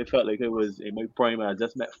me because I felt like it was in my prime. I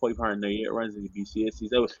just met 598 runs in the BCS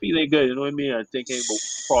season. I was feeling good, you know what I mean? And thinking about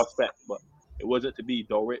prospects, but it wasn't to be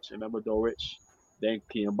Dorrich. Remember Dorrich? Then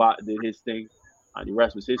came back, did his thing, and the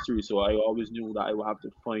rest was history. So I always knew that I would have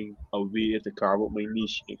to find a way to carve out my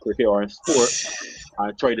niche in cricket or in sport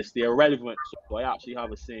and try to stay relevant. So I actually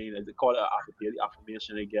have a saying, as they call it, the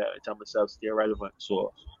affirmation I get, I tell myself, stay relevant.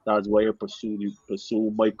 So that's why I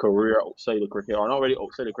pursue my career outside of cricket, or not really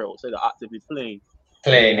outside of cricket, outside of actively playing.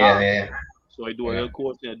 Yeah. So I do a little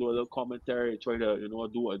coaching, I do a little commentary, trying to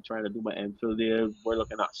do my MPhil there. We're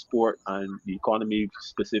looking at sport and the economy,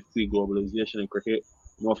 specifically globalization in cricket,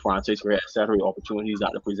 franchise cricket, etc. Opportunities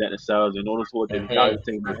that present themselves, those whole things.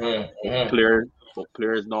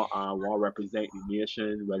 Players not want to represent the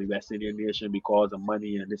nation, really West Indian nation because of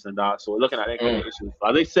money and this and that. So looking at that kind of issues.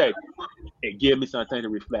 As I said, it gave me some time to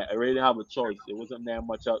reflect. I really didn't have a choice. It wasn't that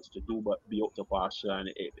much else to do but be out to pasture, and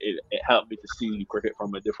it helped me to see cricket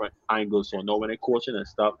from a different angle. So when I coaching and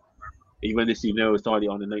stuff, even this evening I was talking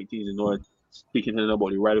on the 19th, speaking to them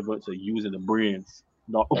about the relevance of using the brains,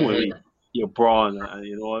 not only your brawn,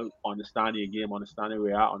 and understanding your game, understanding where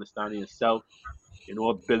you're at, understanding yourself,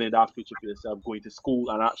 building that future for yourself, going to school,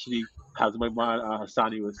 and actually, as my man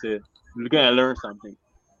Hassani would say, you're gonna learn something.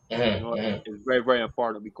 It's very, very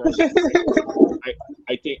important because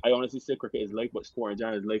I honestly say cricket is life, but sport in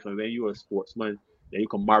general is life. And when you're a sportsman, then you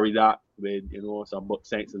can marry that with some book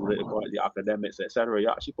sense and the academics, etc. You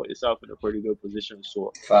actually put yourself in a pretty good position.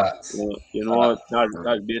 So that's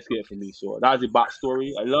basically it for me. So that's the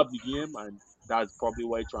backstory. I love the game, and that's probably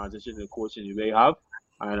why I transitioned to coaching the way I have.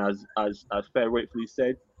 And as Fed rightfully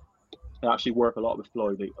said, I actually work a lot with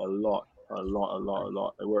Floyd, like a lot. I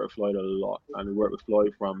work with Floyd a lot, and I work with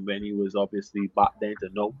Floyd from when he was obviously back then to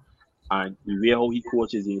now. And the way how he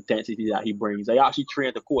coaches, the intensity that he brings. I actually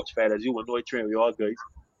trained the coach, Fed, as you will know, I trained with all guys.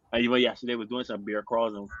 And even yesterday was doing some beer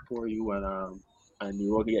crawls for you and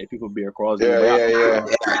you were get people beer crawls. Yeah.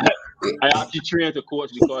 I actually trained the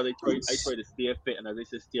coach because I try to stay fit and as I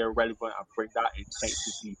said, stay relevant and bring that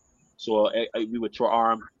intensity. So we would throw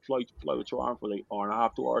arm, Floyd would throw arm for like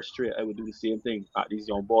 1.5 to 2 hours straight. I would do the same thing at these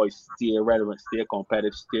young boys, stay relevant, stay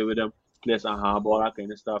competitive, stay with them, play some handball, that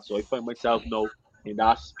kind of stuff. So I find myself now in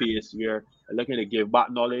that space where I'm looking to give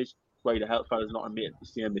back knowledge, try to help fellas not to make the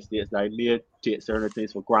same mistakes that I made, take certain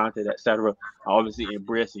things for granted, etc. And obviously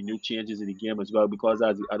embracing new changes in the game as well, because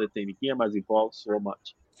that's the other thing. The game has evolved so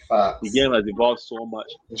much. The game has evolved so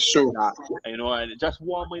much. It's true. That, and just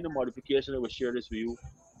one minor modification, I will share this with you.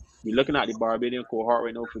 We're looking at the Barbadian cohort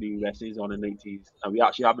right now for the West Indies on the 19s, and we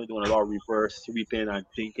actually have been doing a lot of reverse sweeping and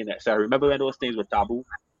thinking, etc. Remember when those things were taboo,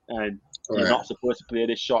 and you're not supposed to play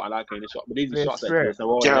this shot and that kind of shot, but these are shots like this.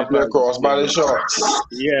 Can't play crossbody shots.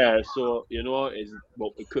 Yeah, so it's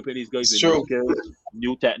about equipping these guys with new skills,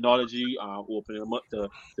 new technology, opening them up to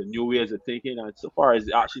new ways of thinking, and so far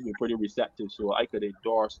it's actually been pretty receptive. So I could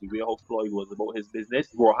endorse the way how Floyd was about his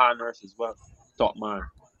business. Rohan Nurse as well, top man.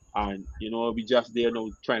 And we just there now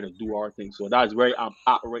trying to do our thing. So that's where I'm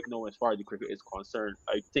at right now as far as the cricket is concerned.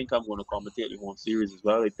 I think I'm going to commentate the one series as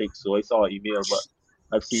well. I think so. I saw an email, but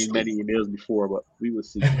I've seen many emails before, but we will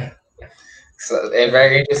see. So a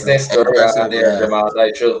very interesting story there, Jamal.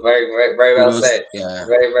 Like, very, very, very well said. Yeah.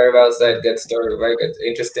 Very, very well said. Good story. Very good,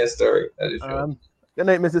 interesting story. That is true. Good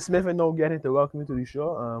night, Mr. Smith, and don't get it to welcome you to the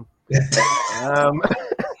show.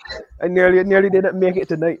 I nearly didn't make it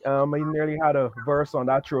tonight. I nearly had a verse on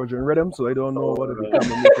that Trojan rhythm, so I don't know what it'll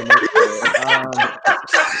become of me tonight.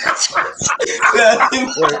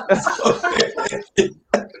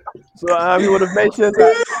 So you would have mentioned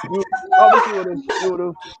that you obviously would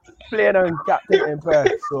have played on Captain Empire.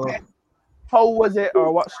 So how was it,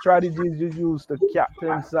 or what strategies you used to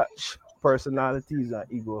captain such personalities at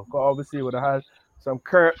Ego? Because obviously you would have had some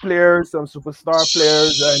current players, some superstar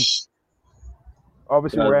players, and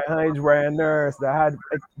obviously Ryan Hines, Ryan Nurse, that had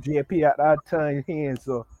JP at that time here.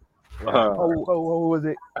 So how was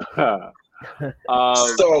it?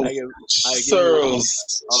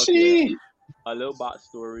 A little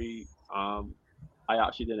backstory. I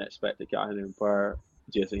actually didn't expect the Captain Empire.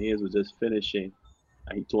 Jason Hayes was just finishing,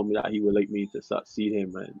 and he told me that he would like me to succeed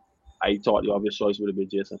him, and I thought the obvious choice would have been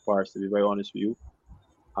Jason Paris, to be very honest with you.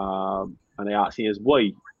 And I asked him his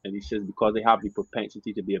why, and he says because they have the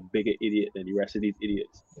propensity to be a bigger idiot than the rest of these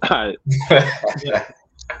idiots.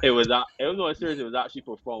 It was no serious. It was actually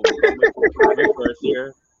profound.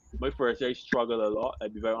 My first year, I struggled a lot.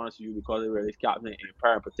 I'd be very honest with you, because they were this Captain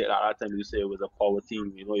Empire in particular. At that time, you say it was a power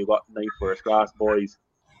team. You got 9 first-class boys,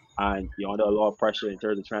 and you're under a lot of pressure in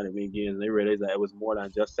terms of trying to win games. And they realized that it was more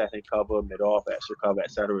than just setting cover, mid-off, extra cover,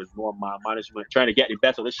 etc. It was more man management, trying to get the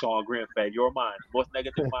best of the Sean Green Fed. Your man, most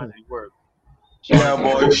negative man in the world. Yeah,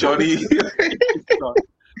 boy, Shorty.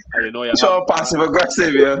 So passive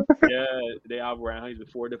aggressive, yeah. Yeah, they have Ryan Hines with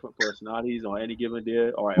 4 different personalities on any given day,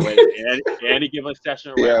 or any given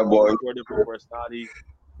session. Yeah, boy. 4 different personalities.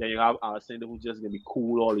 Then you have Alexander, who's just gonna be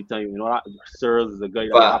cool all the time. That Searles is a guy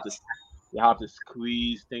that you have to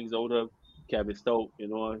squeeze things out of. Kevin Stoke, they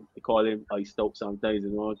call him Stoke sometimes.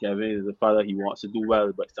 Kevin is a fella, he wants to do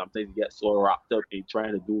well, but sometimes he gets so wrapped up in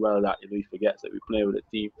trying to do well that he forgets that we're playing with a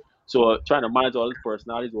team. So trying to manage all these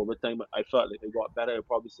personalities over time, I felt like they got better. I'd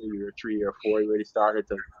probably say year 3 or 4, I really started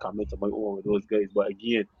to come into my own with those guys. But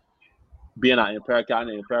again, being at Empire,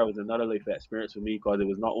 Captain Empire was another life experience for me, because it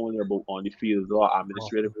was not only about on the field, there's a lot of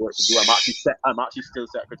administrative work to do. I'm actually still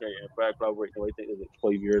secretary at Empire Club right now. I think it's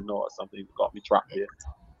like 5 years now or something. It got me trapped there.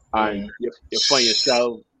 And you find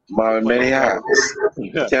yourself... many hats.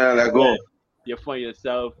 Can't let go. You find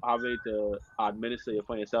yourself having to administer, you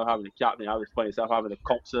find yourself having to captain, you find yourself having to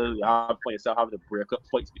counsel, you find yourself having to break up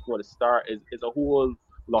fights before the start. It's a whole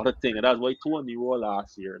lot of things. And that's why I told Nero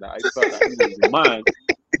last year that I felt that he was the man.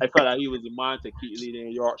 I felt like he was the man to keep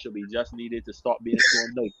leading Yorkshire, but he just needed to stop being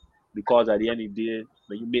so nice. Because at the end of the day,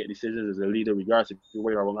 when you make decisions as a leader, regardless if you're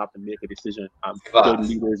right or wrong, have to make a decision. And good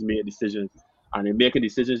leaders make decisions. And in making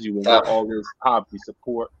decisions, you will not always have the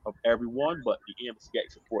support of everyone, but the aim is to get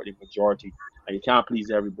support in the majority. And you can't please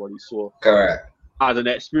everybody. So, correct. As an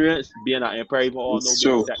experience, being at Empire, even all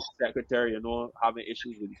know being secretary, having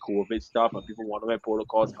issues with the COVID stuff, and people wondering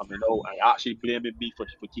protocols coming out, and actually blaming me for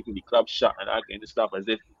keeping the club shut and that kind of stuff, as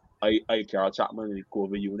if I Carol Chapman in the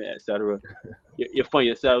COVID unit, etc. You find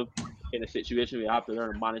yourself in a situation where you have to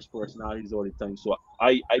learn to manage personalities all the time. So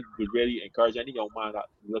I would really encourage any young man that's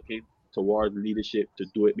looking towards leadership to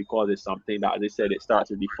do it because it's something that, as I said, it starts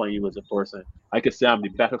to define you as a person. I could say I'm the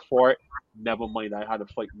better for it. Never mind, I had to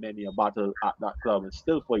fight many a battle at that club and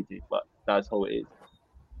still fighting, but that's how it is.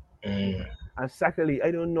 Mm. And secondly,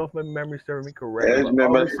 I don't know if my memory serves me correctly, Yes, but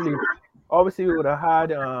remember. obviously we would have had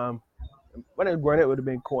when I was growing up, it would have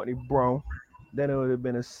been Courtney Brown. Then it would have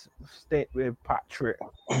been a stint with Patrick.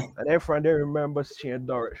 And then from there, remember Shane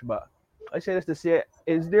Dorich. But I say this to say,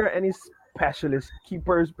 is there any specialist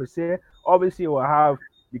keepers per se? Obviously, we'll have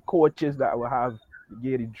the coaches that will have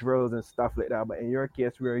the drills and stuff like that. But in your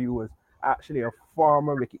case, where you was actually a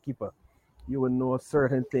former wicketkeeper, you would know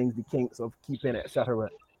certain things, the kinks of keeping, etc.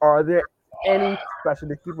 Are there any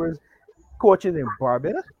specialist keepers, coaches in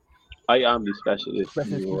Barbados? I am the specialist.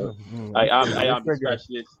 Specialist You know. keeper. I am the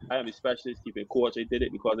specialist. I am the specialist keeping coach. I did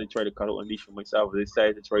it because I tried to cut out a niche for myself. As I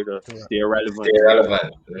said, to try to stay relevant. Stay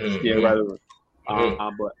relevant. Stay relevant.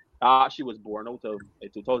 Mhm. But I actually was born out of in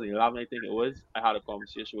 2011, I think it was. I had a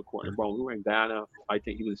conversation with Courtney Brown. We were in Ghana. I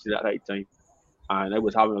think he was at that time. And I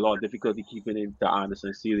was having a lot of difficulty keeping in to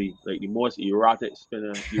Anderson Sealy, like the most erratic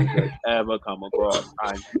spinner you could ever come across.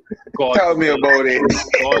 And God Tell me forbid, about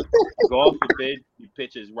it. God forbid the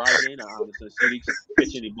pitch is rising and Anderson Sealy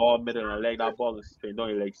pitching the ball middle and leg that ball and spin down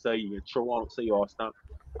your leg side, you can throw on say or stamp.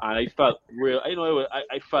 And I felt real. I know it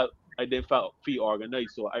was, I didn't feel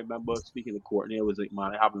organized. So I remember speaking to Courtney. I was like,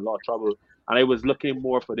 man, I'm having a lot of trouble, and I was looking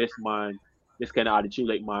more for this man, this kind of attitude,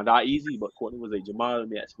 like man, that easy. But Courtney was like, Jamal, let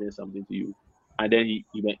me explain something to you. And then he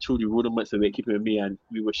went through the rudiments of it, keeping with me, and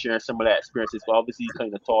we were sharing some of that experiences. But obviously, he's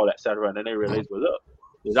kind of tall, etc. And then I realized, well, look,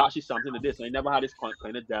 there's actually something to this. I never had this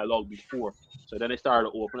kind of dialogue before. So then I started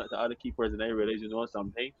to open up to other keepers, and I realized, you know,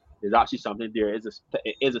 something. There's actually something there. It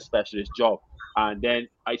is a specialist job. And then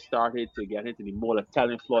I started to get into the mode of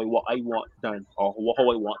telling Floyd what I want done or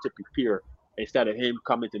how I want to prepare. Instead of him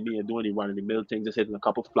coming to me and doing the running the mill things, just hitting a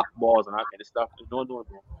couple flat balls and that kind of stuff. No.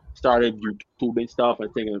 Started YouTubing stuff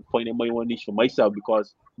and thinking, finding my own niche for myself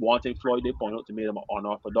because wanting Floyd, they point out to me that I'm an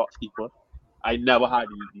unorthodox keeper. I never had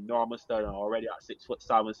the normal style and already at 6'7",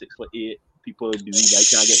 6'8". People believe I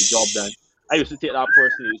can't get the job done. I used to take that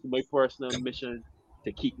personally. It was my personal mission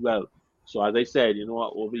to keep well. So as I said, you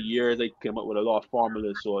know, over the years I came up with a lot of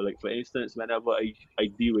formulas. So like for instance, whenever I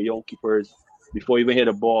deal with young keepers, before you even hit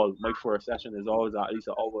a ball, my first session is always at least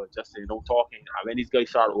an hour just saying no talking. And when these guys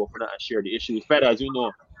start to open up and share the issues, Fed, as you know,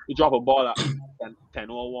 you drop a ball at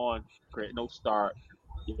 10:01, create no start,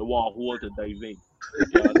 you want hold to dive in.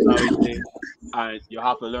 You understand what I'm saying? And you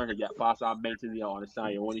have to learn to get faster mentally and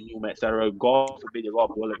understand your own human, etc. God forbid you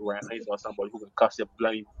got a bullet Ryan Hayes or somebody who can cuss you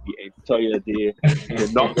blind the entire day and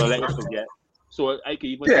you're not gonna let you forget. So I can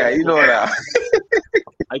even You know that.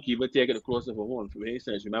 I can even take it closer for home. For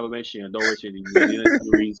instance, remember when Shane Dorich in the New Zealand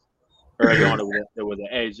series early on there was an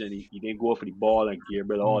edge and he didn't go for the ball and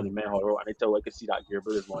Gabriel all the men and I tell you I could see that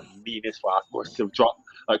Gabriel is one of the meanest fast balls to drop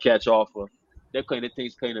or catch off for. That kind of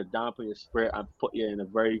things kind of dampen your spirit and put you in a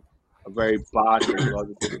very bad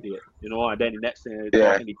psychological state. You know, and then the next thing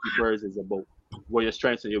talking to keepers is about what your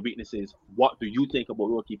strengths and your weaknesses. What do you think about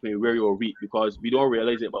your keeping, where you're weak? Because we don't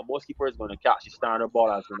realize it, but most keepers going to catch the standard ball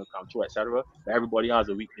that's going to come through, etc. But everybody has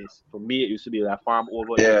a weakness. For me, it used to be that farm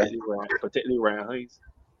over, particularly Ryan Hines.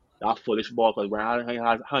 That foolish ball, because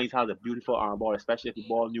Ryan Hines has a beautiful arm ball, especially if the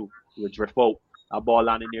ball knew he would drift out. That ball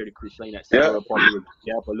landing near the crease line, etc. Probably would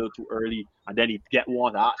get up a little too early, and then he'd get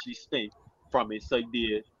one to actually spin from inside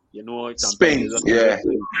there. You know, spin,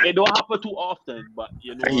 it don't happen too often, but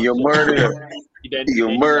you know, you murder.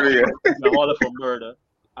 You murder. All for murder,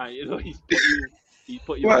 and you know he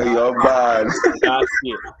put you. Well, you're bad. That's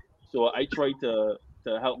it. So I try to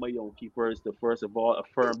help my young keepers to first of all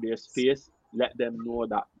affirm their space. Let them know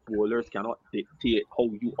that bowlers cannot dictate how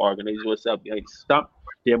you organize yourself behind the stump.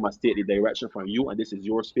 They must take the direction from you, and this is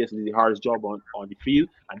your space. This is the hardest job on the field,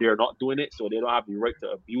 and they're not doing it, so they don't have the right to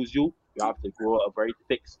abuse you. You have to grow a very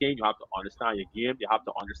thick skin. You have to understand your game. You have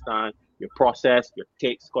to understand your process, your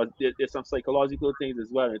takes, because there's some psychological things as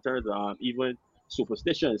well in terms of even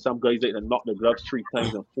superstition. Some guys like to knock the gloves 3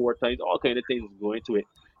 times and 4 times. All kind of things go into it.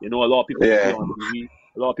 You know, a lot of people see on TV.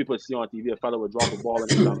 A lot of people see on TV a fellow will drop a ball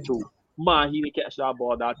and it come through. Man, he didn't catch that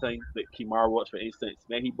ball that time. Like Kimar Watch, for instance,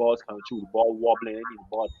 when he balls coming through, the ball wobbling, and the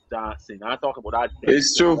ball dancing. I'm talking about that.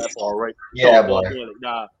 It's true. All right. Yeah, boy. Like,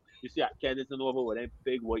 nah, you see that Kensington over with them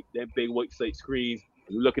big white side screens.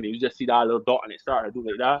 And you look at it, you just see that little dot, and it started to do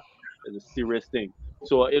like that. It's a serious thing.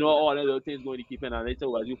 So you know all the little things going to keep in. And later,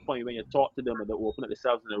 as you find when you talk to them and they open up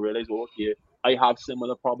themselves and they realize, well, okay, I have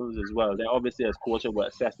similar problems as well. Then obviously as coach, I will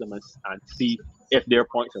assess them and see if their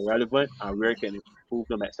points are relevant and where can improve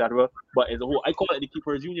them, etc. But as a whole, I call it the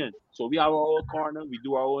keepers union. So we have our own corner, we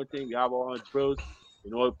do our own thing, we have our own drills.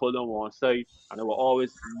 We put them on side, and I will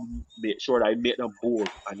always make sure that I make them bold.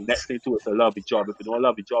 And the next thing too is to love the job. If you don't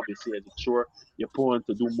love the job, you see it as a chore, you're pulling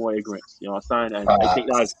to do more ignorance. You know what I'm saying? And I think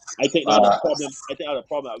that's the problem. I think that's the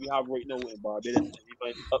problem that we have right now in Barbados and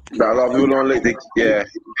even up to That a lot of people don't like the yeah.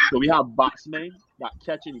 So we have batsmen that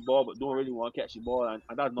catching the ball but don't really want to catch the ball, and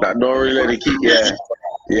that's not That don't really let it keep yeah.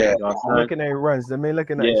 You know what I'm saying? Looking at runs, they mean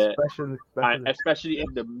looking at especially. And especially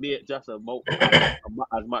if the mate just as much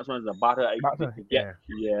runs as a batter, yeah.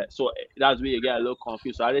 So that's where you get a little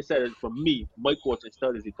confused. So as I said, for me, my coaching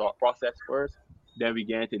style is the thought process first, then we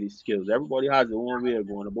get into these skills. Everybody has their own way of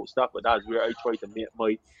going about stuff, but that's where I try to make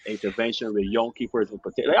my intervention with young keepers in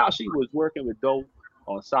particular. I actually was working with Doe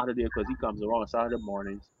on Saturday because he comes around on Saturday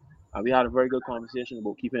mornings. And we had a very good conversation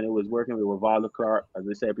about keeping it. Was working with Rivaldo Clark, as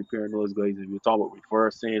I said, preparing those guys. And we were talking about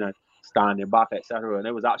reversing and standing back, etc. And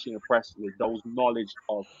I was actually impressed with those knowledge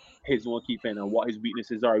of his own keeping and what his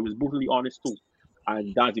weaknesses are. He was brutally honest too.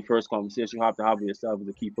 And that's the first conversation you have to have with yourself as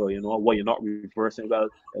a keeper. What you're not reversing well.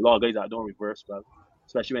 A lot of guys that don't reverse well,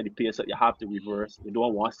 especially when the pace up, you have to reverse. You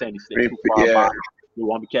don't want to send the slips too far back. You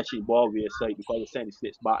want to be catching the ball with your side because you're sending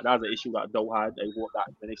slips back. That's an issue that Doe had. I hope that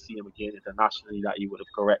when they see him again internationally, that he would have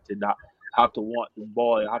corrected that. Have to want the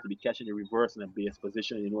ball, you have to be catching the reverse in a base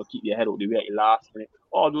position, keep your head out the way at the last minute.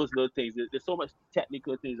 All those little things. There's so much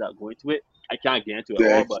technical things that go into it. I can't get into it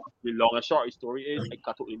all, but the long and short of the story is I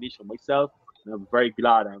cut out the niche for myself, and I'm very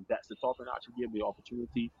glad that's the top and actually gave me the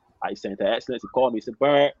opportunity. I sent to Excellence, he called me, he said,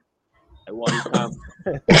 Bert, I want you to come.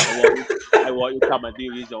 I want you to come and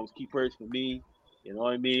deal with these keepers for me. You know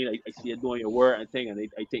what I mean? I see you doing your work and thing, and I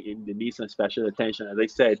think you need some special attention. As I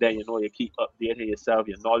said, then you keep updating yourself,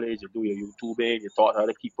 your knowledge, you do your YouTubing, you talk to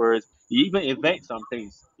other keepers, you even invent some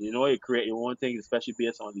things. You create your own things, especially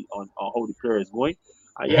based on how the player is going.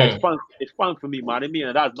 And yeah, it's fun. It's fun for me, man. I mean,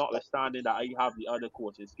 and that's notwithstanding that I have the other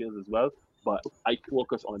coaching skills as well. But I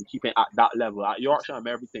focus on keeping at that level. At Yorkshire, I'm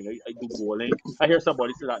everything. I do bowling. I hear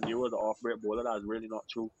somebody say that Nero is an off-break bowler. That's really not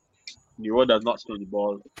true. Nero does not spin the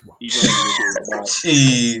ball, even when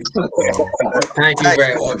Thank you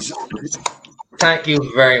very much. Thank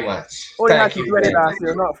you very much. Only had to 20 last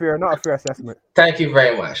year, not a fair assessment. Thank you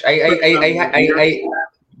very much. I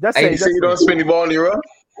just say you don't spin the ball, Nero?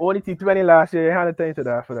 Only T20 last year, you had to think to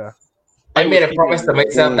that for that. I made a promise to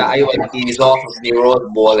myself that I would ease off of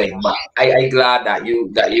Nero's bowling, but I'm glad that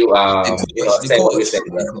you said what you said.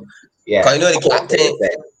 Yeah. The captain,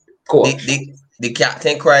 coach. The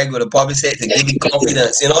captain Craig would have probably said to give you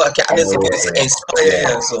confidence. The captain to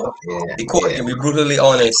inspire you. So the coach can be brutally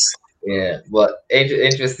honest. Yeah, but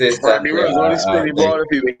interesting stuff. Nero's only spinning ball if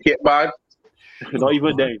he will get bad. Not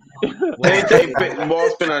even then. Anytime ball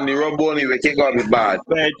spin on Nero ball, he will kick gotta be bad.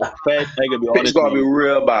 Fed, I can be honest. It's gotta be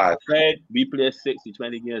real bad. Fed, we played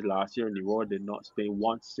 60-20 games last year, and Nero did not spin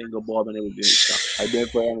one single ball when they were doing stuff. I did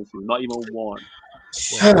for honest, not even one.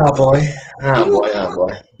 Oh boy.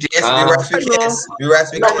 JS,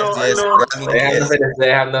 They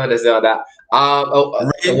have nothing to say on that. I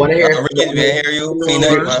want to hear you.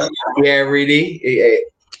 Yeah, really.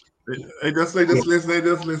 I just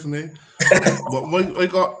listening. But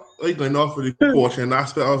I going off with the coaching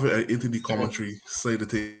aspect of it into the commentary side of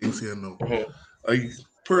things here now. I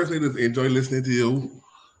personally just enjoy listening to you.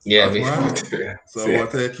 Yeah, so I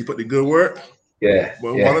want to keep up the good work. Yeah. But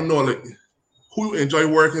I want to know who you enjoy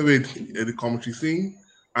working with in the commentary scene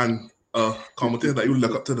and commentators that you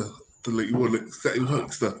look up to you would set your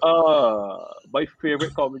hooks up. My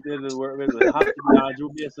favorite commentators to work with would have to be Andrew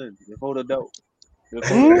Mason, without a doubt. Oh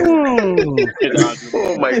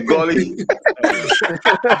my golly.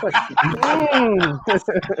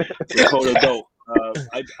 Without a doubt.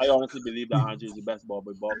 I honestly believe that Andrew is the best ball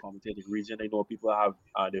commentator in the region. I know people have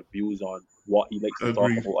their views on what he likes to talk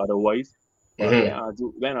about otherwise. But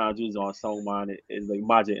when Andrew's on song, man, it's like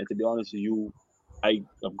magic. And to be honest with you, I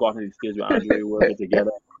have gotten to the stage where Andrew working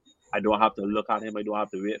together. I don't have to look at him. I don't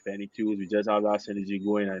have to wait for any cues. We just have that synergy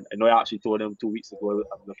going. And I know I actually told him 2 weeks ago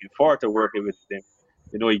I'm looking forward to working with him.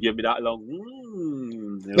 He gave me that long.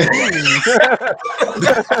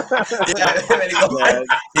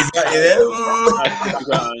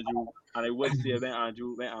 And I would say when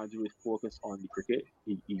Andrew is focused on the cricket,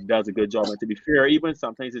 he does a good job. And to be fair, even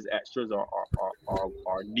sometimes his extras are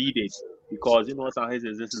needed because sometimes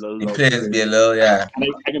it's just a little. It plays be a little, yeah.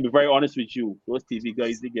 And I can be very honest with you. Those TV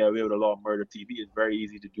guys, they get away with a lot of murder. TV is very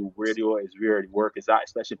easy to do. Radio is where the work is at,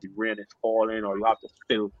 especially if the rain is falling or you have to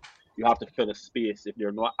fill a space if there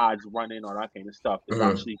are no ads running or that kind of stuff. It's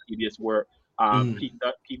actually tedious work.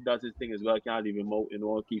 Keith does his thing as well. Can't leave him out.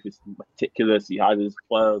 Keith is meticulous. He has his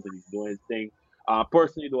players and he's doing his thing.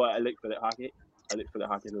 Personally, though, I like Philip Hackett. I like Philip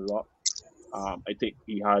Hackett a lot. I think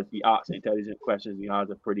he asks intelligent questions. He has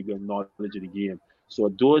a pretty good knowledge of the game. So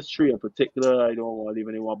those three in particular, I don't want to leave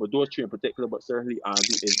anyone, but those three in particular, but certainly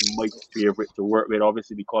Andrew is my favorite to work with,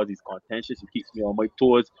 obviously because he's contentious. He keeps me on my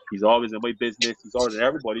toes. He's always in my business. He's always in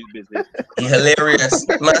everybody's business. He's hilarious.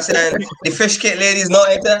 Man, saying, the fish kit lady's not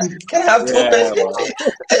like that. Can I have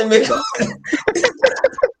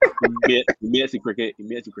He makes it cricket.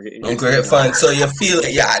 And cricket fun. So you feel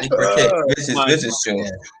it, the cricket. This is true.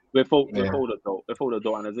 Before the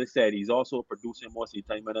door, and as I said, he's also producing most of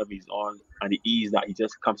the time whenever he's on, and the ease that he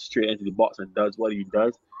just comes straight into the box and does what he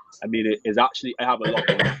does. I mean, it is actually, I have a lot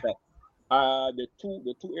of respect. The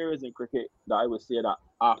two areas in cricket that I would say that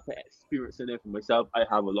after experiencing it for myself, I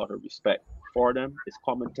have a lot of respect for them. It's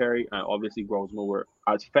commentary and obviously groundsman work.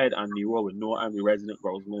 As Fed and Nero with no, I'm the resident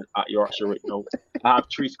groundsman at Yorkshire right now. I have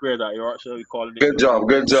 3 squares at Yorkshire. We call it. Good job.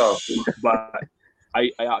 But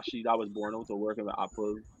I actually, that was born out of working with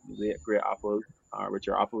Apple, the great Apple,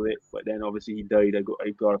 Richard Applewhite. But then obviously he died. I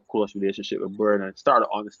got a close relationship with Bird and started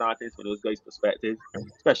to understand things from those guys' perspective,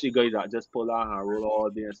 especially guys that just pull out and roll all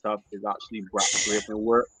day and stuff. Is actually scraping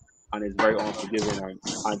work and it's very unforgiving. And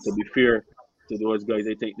to be fair to those guys,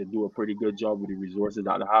 I think they do a pretty good job with the resources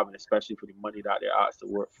that they have, and especially for the money that they're asked to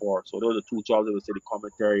work for. So those are 2 jobs I would say: the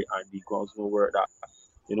commentary and the groundsman work that.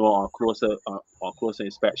 On closer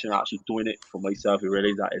inspection, actually doing it for myself, I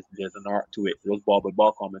realize that there's an art to it. Those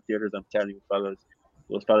ball-by-ball commentators, I'm telling you, fellas,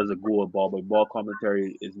 those fellas that go with ball-by-ball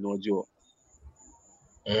commentary is no joke.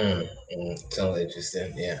 Sounds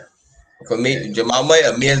interesting, yeah. For me, Jamal might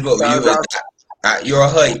amaze me with you at your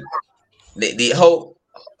height. The whole,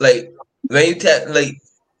 like, when you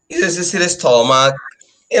you just see this tall man,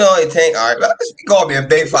 you think, all right, let's go be a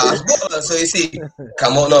big fast baller. So you see,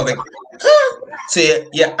 come on over. So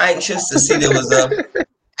you're anxious to see there was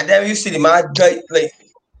and then you see the man like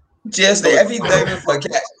just like every diving for a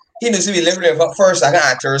catch, he needs to be living for first. I can't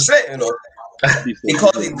answer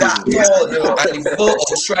because he's that tall, and he's full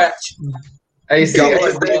of stretch. I see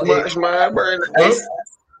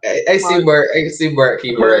Bert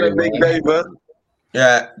keep running.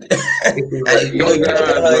 Yeah.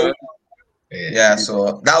 Yeah,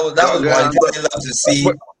 so that was one thing I love to see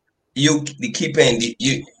you keeping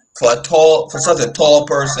for such a tall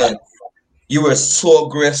person. You were so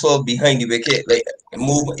graceful behind the wicket, like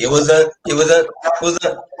move. It wasn't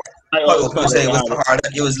hard.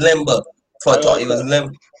 It was limber. It was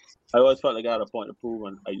limber. I always felt like I had a point to prove,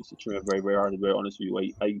 and I used to train very, very hard. To be very honest with you,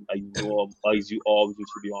 I know eyes you always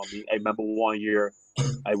used to be on me. I remember one year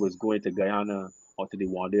I was going to Guyana after the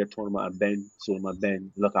one day tournament, and Ben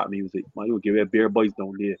look at me, he was like, "Man, you give me a beer boys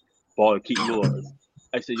down there, ball keep low."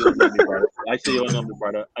 I said, "You know me,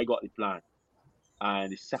 brother. I got the plan."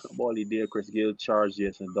 And the second ball he did, Chris Gill charged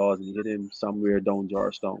Jason Dawes and he hit him somewhere down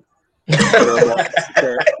Georgetown. Third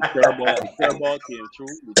ball came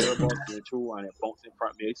through, and it bounced in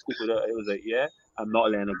front of me. I scooped it up. It was like, yeah, I'm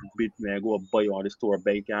not letting a big man go buy on this tour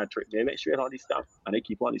bank and trick. They went straight on these stump, and they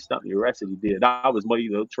keep on these stump. The rest of the day, that was my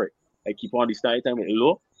little trick. I keep on these stump. Anytime it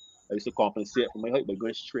low, I used to compensate for my height by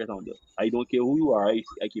going straight on them. I don't care who you are. I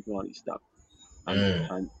keep on these stump.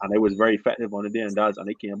 And I was very effective on the day, and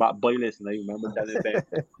they came back buyless, and I remember telling them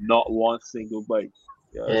not one single bite.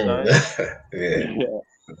 You know Yeah.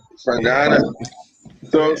 From Ghana.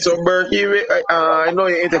 So Berkey, I know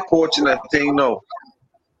you're into coaching and thing now.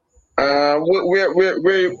 Where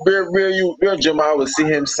Jamal will see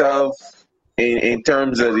himself in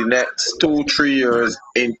terms of the next 2-3 years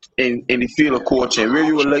in the field of coaching? Where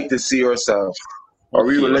you would like to see yourself, or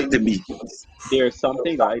where you would like to be? There's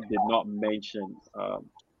something that I did not mention.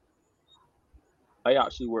 I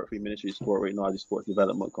actually work for the Ministry of Sport right now as a sports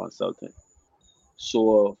development consultant.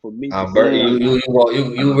 So for me, Bert, you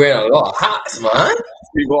wear a lot of hats, man.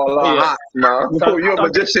 You got a lot of hats, man. You're a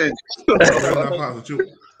magician.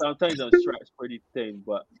 Sometimes I'm stretched pretty thin,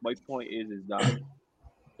 but my point is that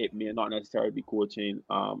it may not necessarily be coaching.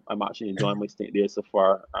 I'm actually enjoying my stint there so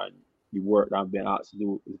far, and the work that I've been asked to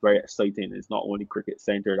do is very exciting. It's not only cricket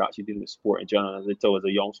centered, actually dealing with sport in general. As I tell, as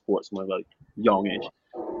a young sportsman, like youngish,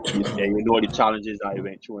 you know the challenges I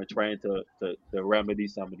went through and trying to remedy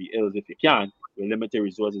some of the ills if you can, with limited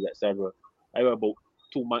resources, etc. I have about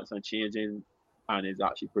 2 months on changing, and it's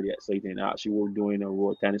actually pretty exciting. Actually, we're doing a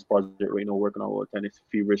road tennis project right now, working on road tennis,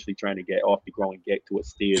 feverishly trying to get off the ground and get to a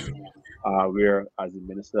stage where, as a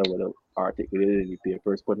minister, with articulated in the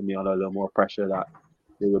papers, putting me under a little more pressure that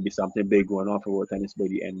there will be something big going on for world tennis by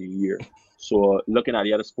the end of the year. So looking at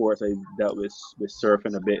the other sports, I dealt with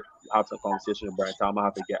surfing a bit, have some conversation with Brian Tom. I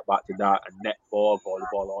have to get back to that, and netball,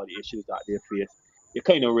 volleyball, all the issues that they face. You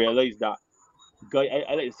kind of realize that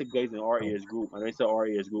I like to say guys in our age group, and I say our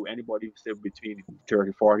age group, anybody who's still between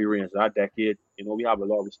 30, 40 range, that decade, we have a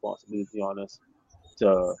lot of responsibility on us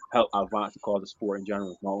to help advance the cause of sport in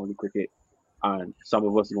general, not only cricket. And some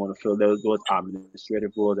of us are going to fill those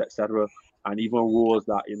administrative roles, etc. And even roles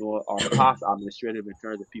that, are past administrative in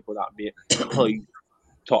terms of people that make high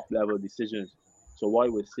top level decisions. So what I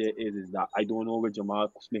would say is that I don't know where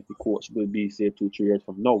Jamal Smith, the coach, will be, say, 2-3 years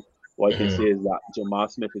from now. What I can say is that Jamal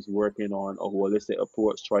Smith is working on a holistic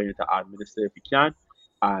approach, trying to administer if he can.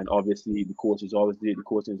 And obviously, the coaching is always there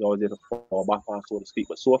to fall back on, so to speak.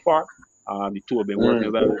 But so far, the two have been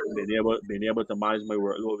working well, been able to manage my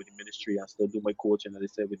workload with the ministry and still do my coaching, as I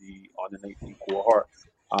said, with the under 19 cohort.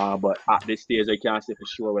 But at this stage, I can't say for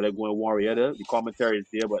sure whether I'm going one way or the other. The commentary is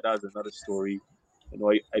there, but that's another story.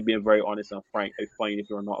 I've been very honest and frank. I find if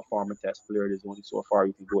you're not a farmer test player, there's only so far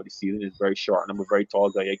you can go. The season is very short, and I'm a very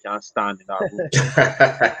tall guy. I can't stand in that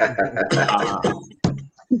room.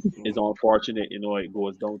 It's unfortunate, it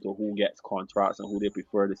goes down to who gets contracts and who they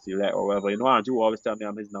prefer to select or whatever. Andrew always tell me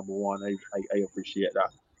I'm his number one. I appreciate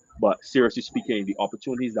that. But seriously speaking, the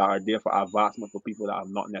opportunities that are there for advancement for people that have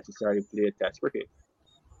not necessarily played test cricket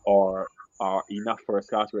or are enough first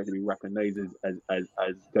class where to be recognized as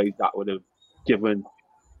guys that would have given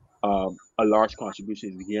a large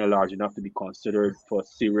contribution, again, large enough to be considered for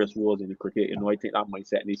serious roles in the cricket. I think that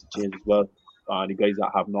mindset needs to change as well. The guys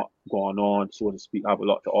that have not gone on, so to speak, have a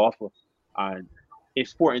lot to offer. And in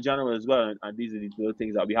sport in general as well, and these are the little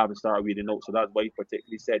things that we haven't started reading out. So that's why you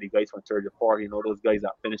particularly said the guys from 30 to 40, those guys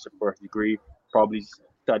that finished the first degree, probably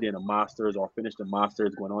studying a master's or finished the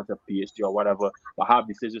master's, going on to a PhD or whatever, but have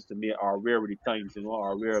decisions to make are aware of the times,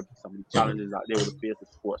 are aware of some of the challenges that they would have faced as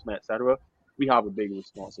sportsmen, etc. We have a big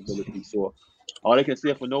responsibility. So all I can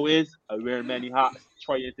say for now is I wear many hats,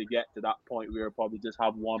 trying to get to that point where I probably just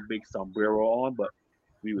have one big sombrero on, but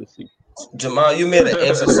we will see. Jamal, you made an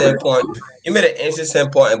interesting point. You made an interesting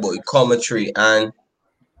point about commentary, and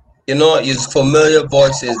use familiar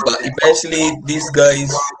voices, but eventually these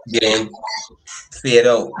guys getting fade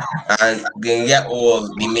out and getting get all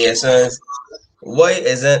the Masons. Why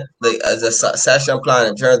isn't as a succession plan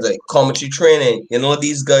in terms of commentary training?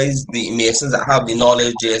 These guys, the Masons that have the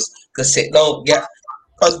knowledge, just to sit down,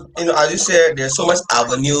 because as you said, there's so much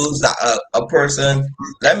avenues that a person.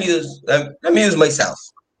 Let me use myself.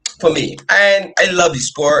 For me, and I love the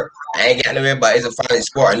sport. I ain't getting away, but it's a fun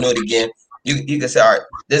sport. I know the game. You can say, all right,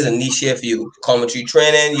 there's a niche here for you. Commentary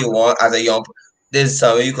training you want as a young. This is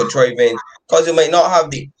something you could thrive in because you might not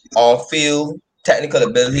have the on-field technical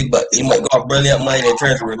ability, but you might got a brilliant mind in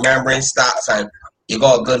terms of remembering stats, and you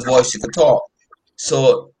got a good voice. You could talk.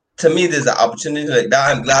 So to me, there's an opportunity like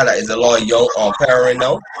that. I'm glad that there's a lot of young on-pair right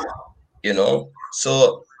now.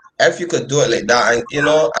 So if you could do it like that, and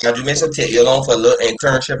as you mentioned, take you along for a little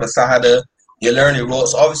internship and see how you learn the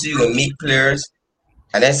ropes. Obviously, you can meet players,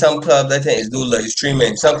 and then some clubs I think is do live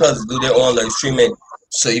streaming. Some clubs do their own live streaming,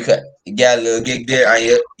 so you could get a little gig there,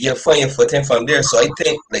 and you find your footing from there. So I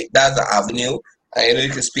think like that's an avenue, and you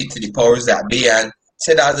can speak to the powers that be and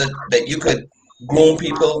say that you could groom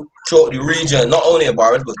people throughout the region, not only in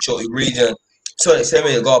Barbados but throughout the region. So the same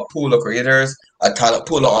way you got a pool of creators, a talent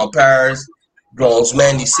pool of umpires,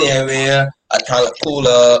 groundsmen the same way, a talent pool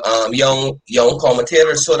of young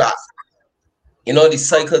commentators, so that the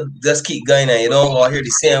cycle just keep going and you don't all hear the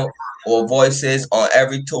same old voices on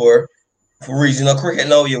every tour. For regional cricket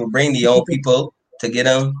now, you will bring the young people to get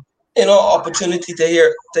them, opportunity to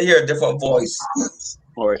hear a different voice.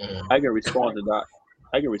 All right, I can respond to that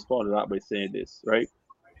by saying this, right?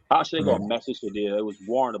 I actually got a message today. I was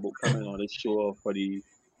warned about coming on this show from the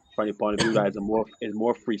point of view that is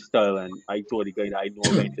more freestyle, and I told the guy that I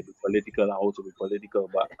know when to be political and how to be political.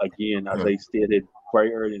 But again, as I stated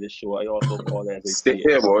very early in the show, I also call it as I Stay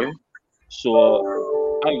here, boy.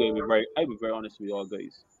 So I'm gonna be very honest with y'all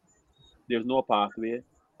guys. There's no pathway.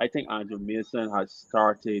 I think Andrew Mason has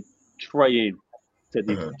started trying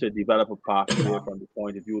to develop a pathway from the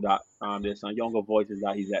point of view that there's some younger voices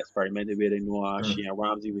that he's experimented with. Shane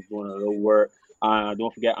Ramsey was doing a little work.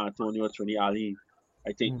 Don't forget Antonio Trini Ali.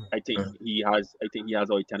 I think he has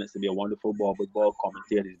all the tendency to be a wonderful ball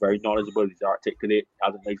commentator. He's very knowledgeable. He's articulate. He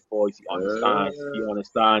has a nice voice. He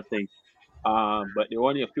understands things. But there are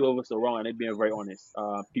only a few of us around, and they're being very honest.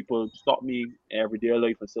 People stop me everyday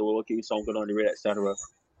life and say, "Well, okay, you sound good on the radio, etc."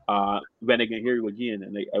 When I can hear you again,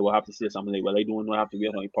 and I will have to say something like, "Well, I don't know. I have to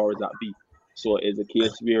wait on the powers that be." So it's a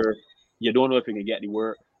case where you don't know if you can get the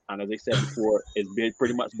work, And as I said before, it's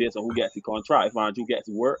pretty much based on who gets the contract. If Andrew gets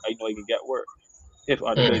work, I know he can get work. If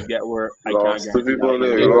other guys get work, I can't Lost two guarantee that people I can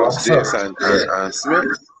there. get We work. lost Jace and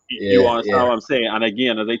Smith. You understand what I'm saying? And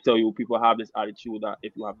again, as I tell you, people have this attitude that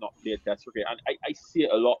if you have not played test cricket, and I see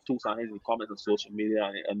it a lot too sometimes in the comments on social media,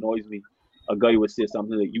 and it annoys me. A guy would say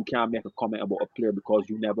something like, "You can't make a comment about a player because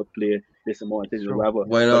you never play this amount of things or whatever."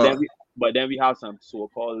 Why not? But then we have some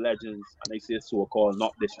so-called legends, and I say so-called,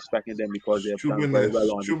 not disrespecting them because they've done Stupidness. very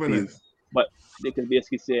well on the field. Stupidness. But they can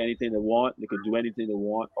basically say anything they want. They can do anything they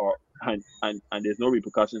want, and there's no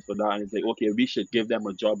repercussions for that. And it's like, okay, we should give them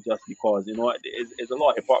a job just because, you know what? It's a lot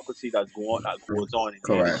of hypocrisy that goes on in the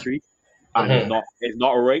Correct. industry, and it's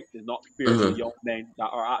not right. It's not fair to Mhm. young men that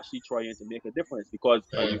are actually trying to make a difference. Because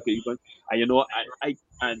you could even, and you know,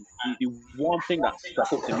 the one thing that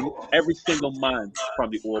stuck out to me, every single man from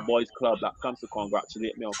the old boys club that comes to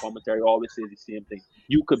congratulate me on commentary always says the same thing: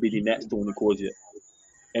 you could be the next Tony Kozia.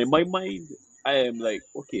 In my mind, I am like,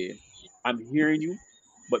 okay, I'm hearing you,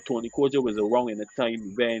 but Tony Koja was around in a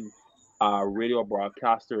time when radio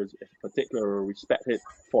broadcasters, in particular, were respected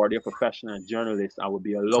for their profession as journalists and would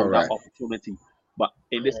be allowed Correct. that opportunity. But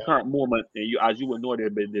in this current moment, and as you would know,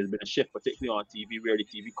 there's been a shift, particularly on TV, where the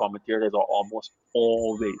TV commentators are almost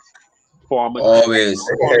always former Always.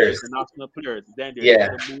 international players. Then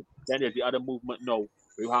there's the other movement now.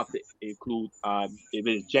 We have to include if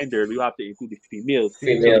it's gender, we have to include the females.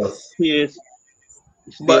 Females. The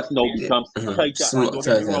But space now becomes tighter. small And don't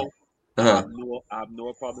get me tighter. wrong, I Uh-huh. have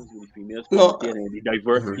no problems with the females No. commentating, and the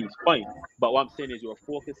diversity is fine. But what I'm saying is you're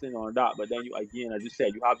focusing on that, but then you again, as you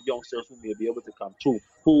said, you have youngsters who may be able to come through,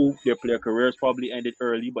 who their player careers probably ended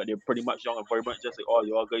early, but they're pretty much young and very much just like all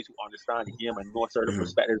y'all guys who understand the game and know certain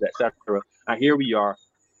perspectives, etc. And here we are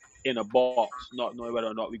in a box, not knowing whether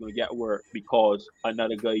or not we're going to get work because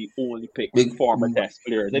another guy only picked Big- former test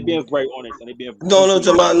players. They're being very honest and they're being No,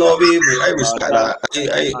 Jamal, no, I uh, respect that-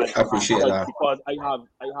 that. I appreciate that. because I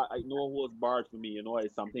know what's barred for me, you know,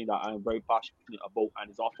 it's something that I'm very passionate about,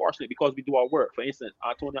 and it's unfortunate because we do our work. For instance,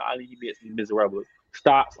 Antonio Ali, he makes me miserable.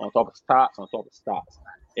 Stats on top of stats on top of stats.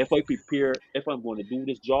 If I'm going to do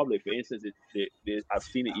this job, like for instance, I've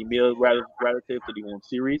seen an email relative to the home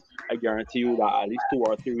series. I guarantee you that at least 2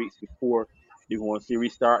 or 3 weeks before the home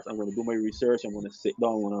series starts, I'm going to do my research. I'm going to sit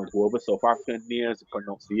down. I'm going to go over South African names,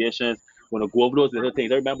 pronunciations. I'm going to go over those little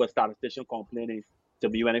things. I remember a statistician complaining to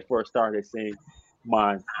me when I first started saying,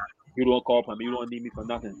 "Man, you don't call for me. You don't need me for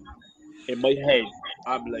nothing." In my head,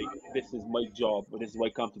 I'm like, this is my job, but this is what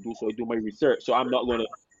I come to do. So I do my research. So I'm not going to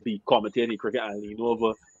be commentating cricket and lean over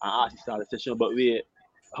and ask the statistician, but wait,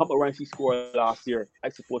 how much runs he scored last year? I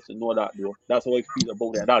supposed to know that, though. That's how I feel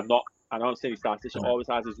about that. That's not, and I'm saying the statistician always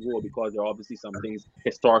has his role because there are obviously some things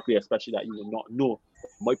historically, especially that you will not know.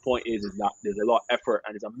 My point is that there's a lot of effort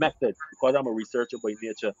and there's a method. Because I'm a researcher by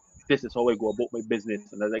nature, this is how I go about my business.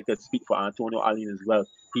 And as I could speak for Antonio Allen as well,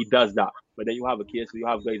 he does that. But then you have a case where you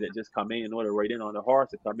have guys that just come in, you know, they're right in on the horse,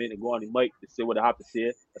 they come in and go on the mic, they say what they have to say,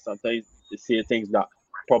 and sometimes they say things that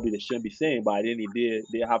probably they shouldn't be saying, but at the end of the day,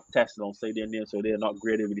 they have tests don't say their name, so they're not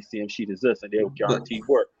graded with the same sheet as us, and they're guaranteed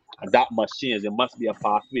work. And that must change. There must be a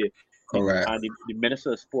pathway. Correct. And the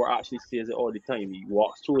Minister of Sport actually says it all the time. He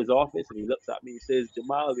walks through his office and he looks at me and says,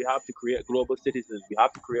 "Jamal, we have to create global citizens. We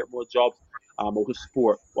have to create more jobs out of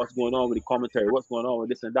sport. What's going on with the commentary? What's going on with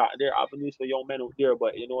this and that?" There are avenues for young men out there,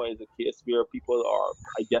 but you know, it's a case where people are,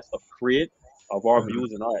 I guess, afraid of our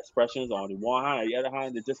views and our expressions. On the one hand, on the other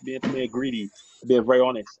hand, they're just being plain greedy. Being very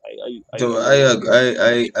honest. I totally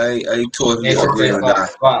agree with that.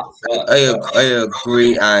 I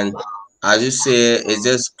agree, and as you say, it's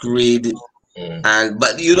just greed. And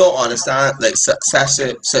but you don't understand, like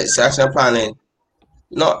succession planning.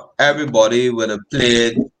 Not everybody would have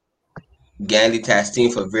played Gandhi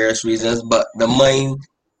testing for various reasons, but the mind.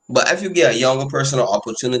 But if you get a younger person an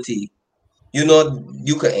opportunity, you know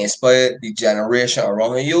you can inspire the generation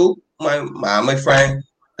around you. My friend.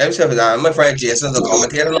 Let me tell you that my friend Jason's a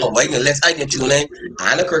commentator. No, I can listen. I can tune in.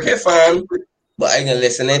 I'm a cricket fan, but I can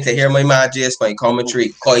listen in to hear my man Jason my commentary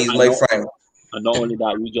because he's my friend. And not only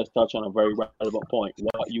that, you just touch on a very relevant point.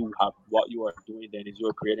 What you are doing then is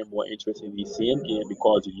you're creating more interest in the same game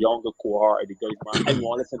because the younger cohort, the guys, man, I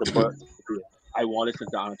want to listen to Bert. I want to listen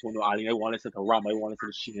to Antonio Ali. I want to listen to Ram. I want to listen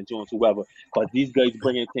to Sheehan Jones, whoever. Because these guys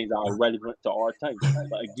bringing things that are relevant to our time.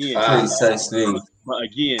 But again,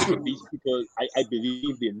 these people, I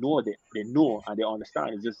believe they know that. They know and they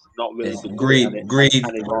understand. It's just not willing to do it. Greed.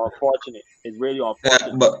 And it's unfortunate. It's really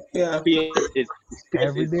unfortunate.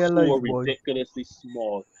 Space is so ridiculously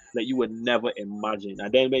small that you would never imagine.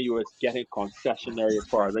 And then when you were getting concessionary, as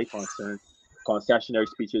far as I'm concerned, concessionary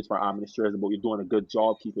speeches for administrators about you're doing a good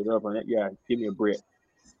job, keep it up, and yeah, give me a break.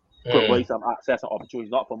 provide some access and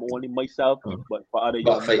opportunities, not for only myself, but for other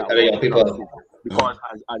But young for men that other young want to people. come too. Because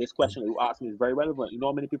as this question you asked me is very relevant. You know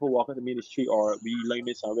how many people walk into me in the street or we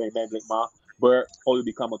laymen and very men like ma, but how you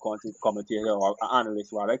become a content commentator or an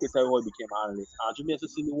analyst, right? I can tell you how I became an analyst. Andrew Mason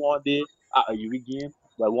see me one day at a UE game,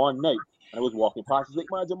 like one night. And I was walking past. He's like,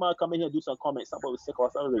 man, Jamal, come in here and do some comments. Somebody was sick or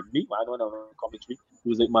something. I was like, me, man, I don't know commentary. He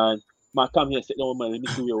was like, man, come here, sit down, man. Let me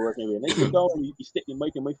see your work. And I sit down, you stick the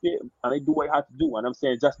mic in my face, and I do what I have to do. And I'm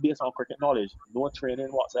saying just based on cricket knowledge, no training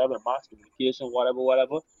whatsoever, mass communication,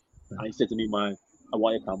 whatever. And he said to me, man, I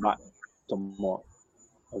want you to come back tomorrow.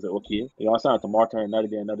 I was like, okay. You understand? Tomorrow, turn another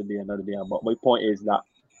day. But my point is that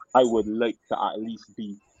I would like to at least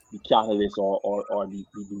be the catalyst or the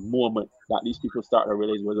moment that these people start to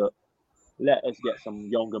realize was let us get some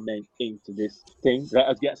younger men into this thing. Let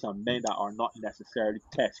us get some men that are not necessarily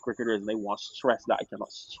test cricketers and they want to stress that. I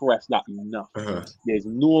cannot stress that enough. There's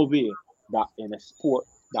no way that in a sport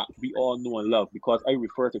that we all know and love, because I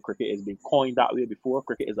refer to cricket as being coined that way before,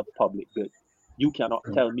 cricket is a public good. You cannot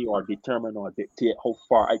tell me or determine or dictate how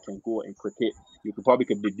far I can go in cricket. You could probably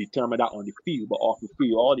determine that on the field, but off the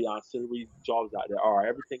field, all the ancillary jobs that there are,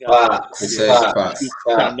 everything else.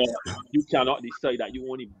 You cannot decide that you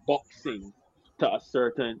only boxing to a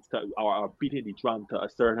certain or beating the drum to a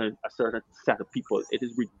certain set of people. It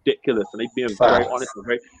is ridiculous, and they've been very honest and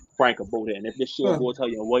very frank about it. And if this show goes tell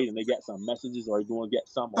you wait and they get some messages or you go and get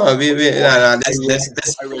some, this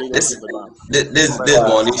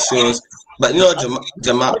one these shows. But you know,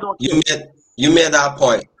 Jamal, you made that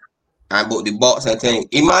point about the boxing thing.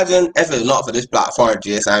 Imagine if it's not for this platform,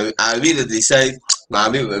 Jason, I really decide,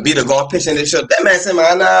 man, we the going pitch in this show. That man said,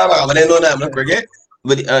 man, but they know that I'm not cricket.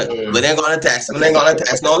 But they're gonna test. They're gonna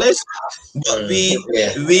test knowledge. But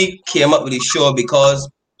we came up with the show because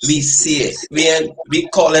we see it. We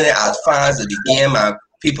calling it as fans of the game and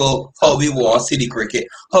people how we want to see the cricket,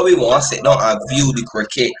 how we want to sit down and view the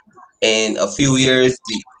cricket in a few years,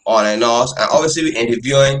 the on and off. And obviously we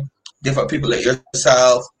interviewing different people like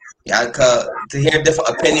yourself, Yanka, to hear different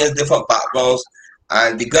opinions, different backgrounds.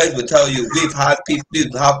 And the guys will tell you we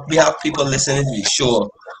have people listening to the show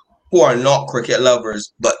who are not cricket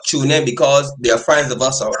lovers, but tune in because they're friends of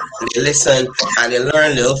us, or they listen and they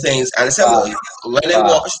learn little things. And they say, well, when they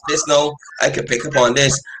watch this now, I can pick up on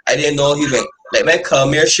this. I didn't know he went, like, man,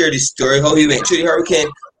 come here, share the story, how he went through the hurricane.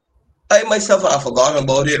 I myself have forgotten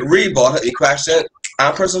about it, rebought the question,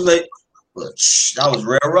 and person was like, well, that was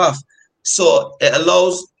real rough. So it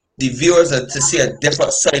allows the viewers to see a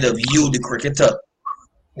different side of you, the cricketer.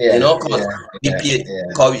 You know, because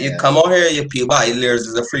you come out here, you peel by your ears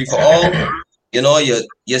is a free for all. You know, you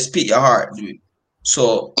speak your heart.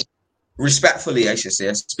 So respectfully, I should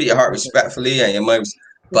say, speak your heart respectfully and your mind.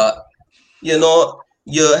 But you know,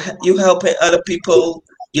 you helping other people,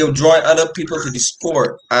 you're drawing other people to the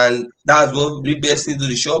sport, and that's what we basically do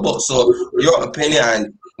the show about. So your opinion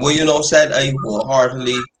and what you know said, I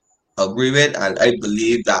wholeheartedly agree with, and I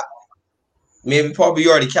believe that. Maybe probably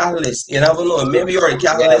you're the catalyst. You never know. Maybe you're the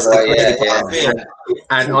catalyst.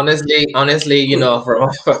 And honestly, you know,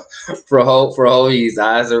 for how he's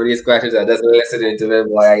answering these questions and just listening to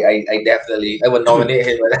him, like I would nominate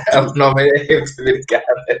him. I would nominate him to be the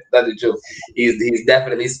catalyst. That's the truth. He's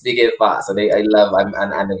definitely speaking fast, and I love him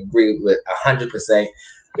and agree with 100%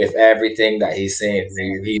 with everything that he's saying.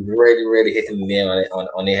 He's really hitting the nail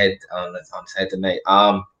on the head on his head tonight.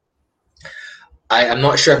 I'm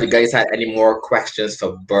not sure if you guys had any more questions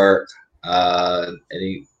for Bert.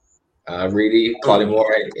 Any really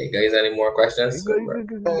Collymore? You guys any more questions? You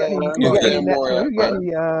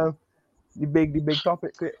get the big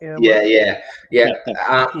topic. Yeah.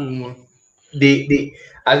 The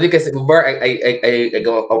as you can see, Bert, I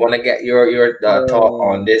want to get your thought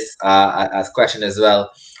on this as question as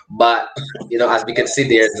well. But you know, as we can see,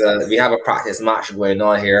 we have a practice match going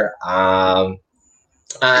on here,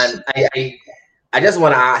 and I just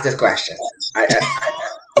want to ask this question.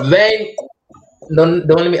 When don't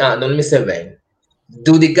let me say when.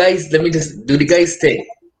 Do the guys think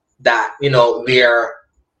that, you know, we're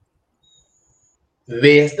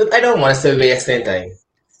wasting? I don't want to say wasting time,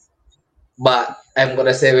 but I'm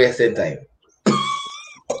gonna say wasting time.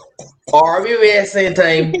 Or are we wasting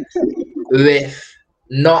time with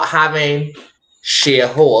not having Shai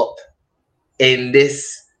Hope in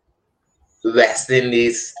this West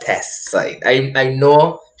Indies test side? I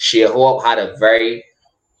know Shai Hope had a very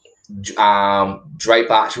dry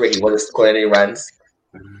patch where he wasn't scoring any runs.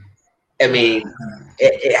 I mean,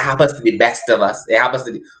 it happens to the best of us. It happens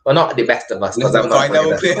to not the best of us, because I'm not.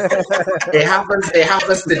 It happens to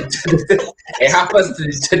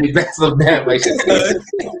the best of them, I should say.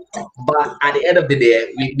 But at the end of the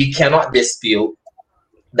day, we cannot dispute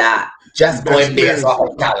that just The best going based players. off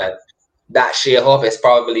of talent, that Shea Hope is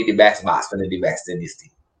probably the best batsman in the West Indies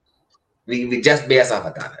team. We just based off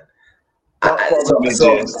of talent. Not probably,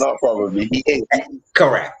 So James. Not probably. He is.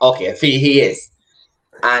 correct. Okay, he is.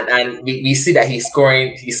 And we see that he's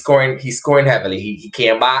scoring heavily. He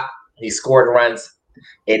came back, he scored runs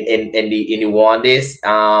in the one days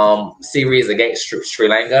series against Sri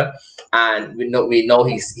Lanka, and we know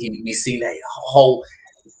we see that how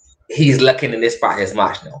he's looking in this practice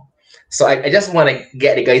match now. So I just want to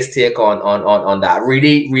get the guys' take on that.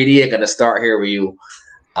 Really, I'm gonna start here with you.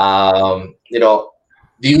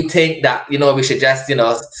 Do you think that we should just say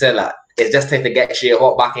that it's just time to get Shea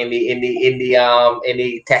Hope back in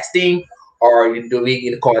the testing, or do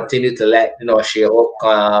we continue to let Shea Hope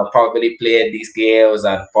probably play these games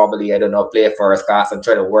and probably play first class and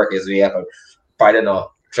try to work his way up and probably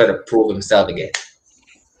try to prove himself again?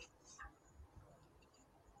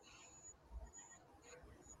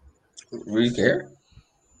 Really care?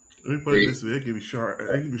 Let me put it this way. I give you short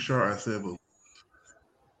answer.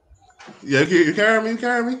 Yeah, you can hear me? You can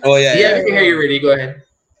hear me? Oh yeah. I can hear you. Really, go ahead.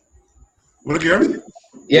 Want to hear me?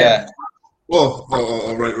 Yeah. Oh,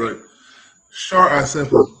 right. Short and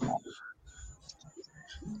simple.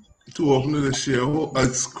 To open the show,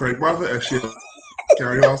 it's Craig Bartlett and Shea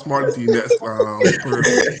carry on smart to next.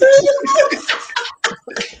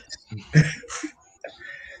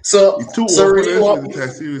 So really what? The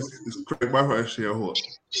test series is Craig Bartlett and Shea Hope.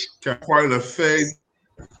 Can quite a fade.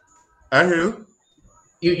 I hear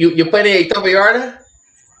you. You putting a top of your order?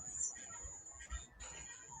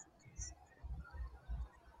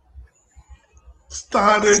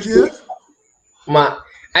 Started here. Ma,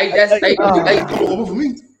 Over for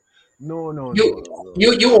me. No. You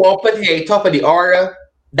want to put a top of the order?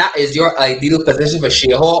 That is your ideal position for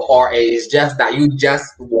Shea Hope, or is just that you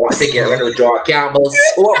just want to get rid of George Campbell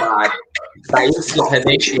so bad that you slot him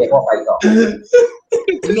in Shea Hope like that?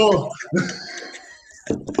 No.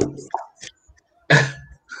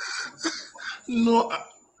 No,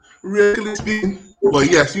 really speaking, well,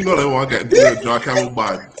 yes, I want to get John Campbell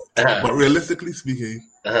bad. But realistically speaking,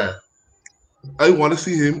 I want to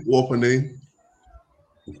see him opening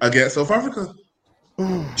against South Africa.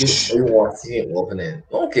 You want to see him opening?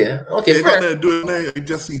 Okay. He's not there doing that. He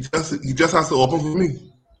just has to open for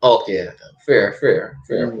me. Okay, fair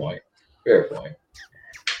point.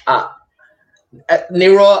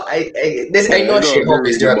 Nero, I know Shea Hope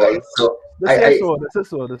is your guy, so This is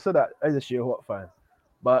that as a Shea Hope fan.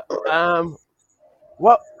 But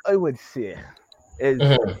what I would say is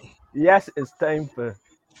yes, it's time for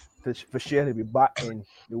Shea to be back in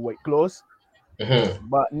the white clothes,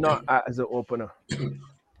 but not as an opener.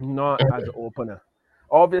 Not as an opener.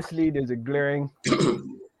 Obviously, there's a glaring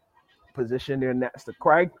position there next to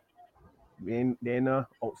Craig. They're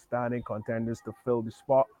outstanding contenders to fill the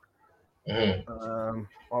spot.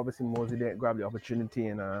 Obviously, Mosley didn't grab the opportunity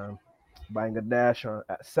in Bangladesh or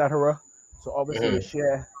etc. So obviously,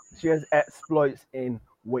 Shea's exploits in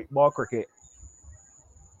white ball cricket.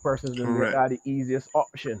 Person's gonna make that the easiest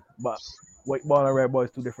option, but white ball and red ball is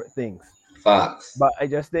two different things. Facts. But I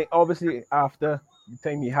just think, obviously, after the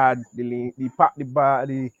time he had the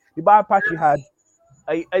bad patch he had,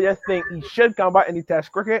 I just think he should come back in the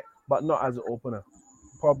Test cricket, but not as an opener.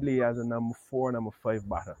 Probably as a number 4, number 5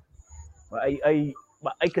 batter. But I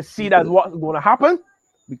can see that's what's going to happen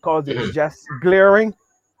because it's just glaring.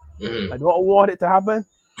 I don't want it to happen,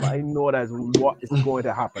 but I know that's what is going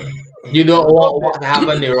to happen. You don't want what to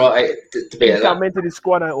happen, Nero, to be like come into the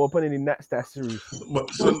squad and open in the next Test series.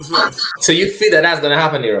 So you feel that's going to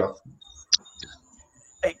happen, Nero?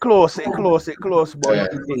 It close, boy. Yeah. It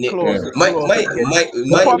close. The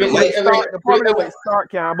probably will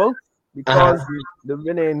start Campbell because the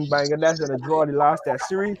winning Bangladesh and the draw the last Test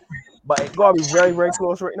series, but it gotta be very, very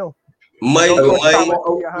close right now. I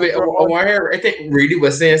think Reedy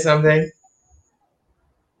was saying something.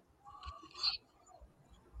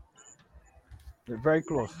 They're very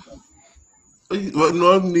close. Well,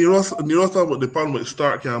 no, Nero's talking about the problem with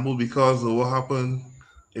Stark Campbell because of what happened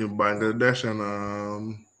in Bangladesh and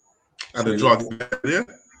the draw there.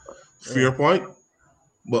 Fair point.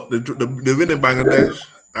 But the win in Bangladesh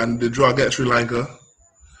and the draw against Sri Lanka.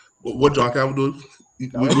 What John Campbell do?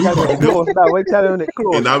 We're telling it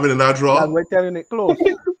close. And now in that draw. We're telling it close.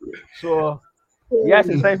 So yes,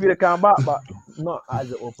 it's time for you to come back, but not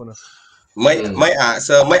as an opener. My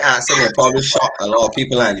answer will probably shock a lot of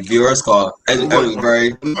people and the viewers because I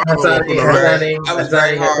was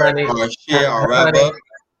very hard on Shea or Rebel.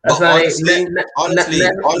 But honestly,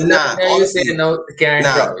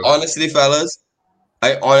 fellas,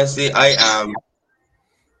 I am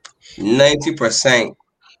 90%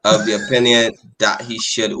 of the opinion that he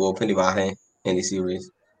should open the batting in the series.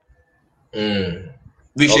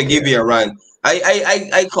 We should give you a run.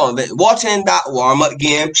 I convinced watching that warm-up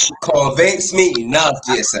game convinced me enough,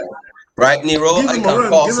 Jason. Right, Nero? I can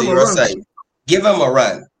cross to your side. Give him a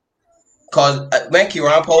run. Cause when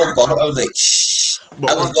Kieran Powell got it, I was like, shh.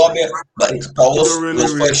 I was going, but Powell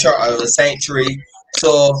was for sure out of the century.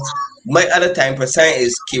 So my other 10%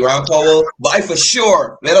 is Kieran Powell, but I for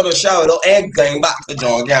sure without a shadow ain't going back to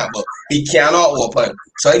John Campbell. He cannot open.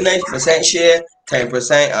 So I 90% share,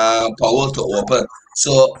 10% Powell to open.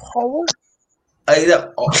 So Powell? I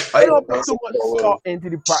don't put too much thought into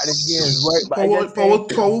the practice games, right? But I just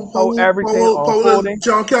think how everything unfolding.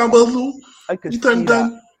 John Campbell, I could see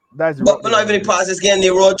that. But we're not even in practice getting the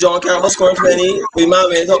road. John Campbell scoring 20. We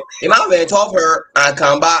might have been top her and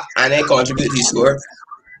come back and then contribute to score.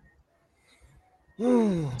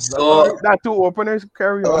 So that two openers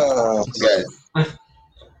carry on. Yeah.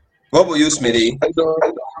 What about you, Smitty? I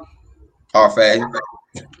don't. Arfad.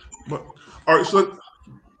 All right, so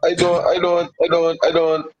I don't.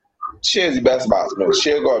 Shea's the best batsman.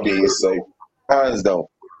 Shea got be his side, hands down.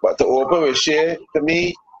 But to open with Shea, to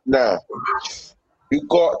me, nah. You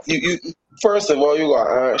got you. First of all, you got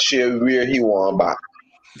to ask Shea where he want back.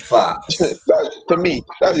 To me,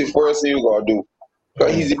 that's the first thing you gotta do.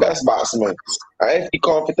 Because he's the best batsman. And if he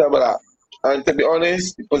comfortable at, and to be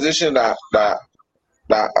honest, the position that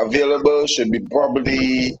available should be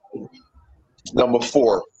probably number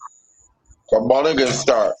 4. Because Bonner gonna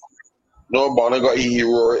start. No, Bonner got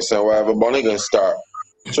heroics and whatever. Bonner gonna start.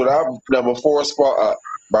 So that number 4 spot at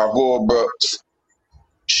Bravo Brooks,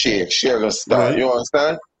 Shea gonna start. Right. You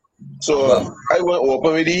understand? So I went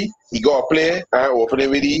open with he got to play. I open it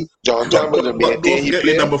with he. John Campbell gonna maintain he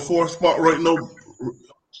play. Number 4 spot right now.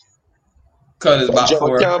 Because it's about John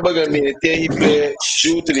 4. Campbell gonna maintain he play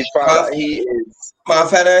due to the fact that he is. My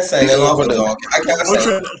father saying off for John. I can't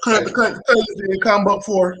say. Campbell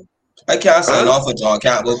 4. I can't sign off for John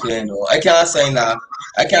Campbell playing though. I can't sign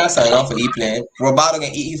sign off for he playing. Roberto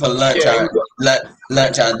can eat for lunch and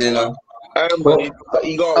dinner. But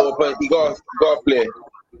he got open. He got play.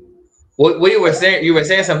 What you were saying? You were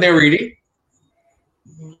saying something, really?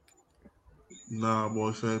 Nah,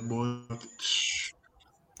 boy, fat boy.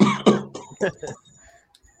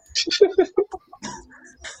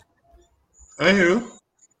 I hear you.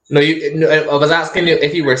 No, I was asking you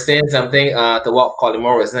if you were saying something to what Colin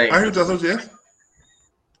Moore was saying. I heard just yes.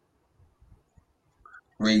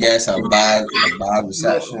 We get some bad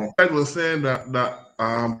reception. I was saying that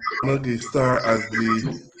Nugget start as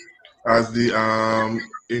the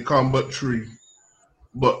incumbent 3,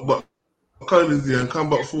 but Colin is the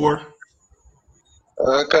incumbent 4.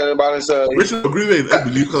 Kind of balance. Richard agree with I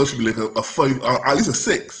believe Colin should be like a 5, at least a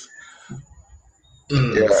 6.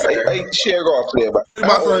 Yeah, I Shea got play, but I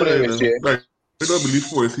don't believe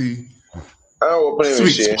 4 is he. I open it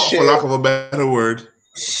with Shea. For lack of a better word.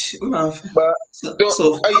 But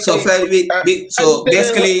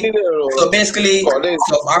basically,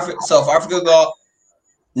 South Africa got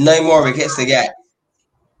 9 more wickets to get.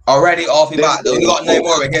 Already off the bat, they only got 9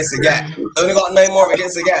 more wickets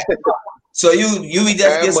to get. So you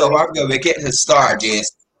just get South Africa wicket to start,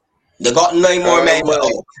 Jace. They got 9 more men to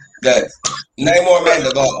go. Good. 9 more men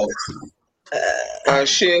to go. And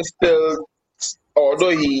Shea still,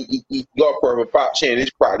 although he got perfect patch in his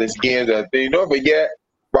practice games and things, don't forget,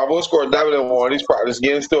 Bravo scored $1 his practice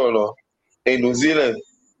games still, no, in New Zealand.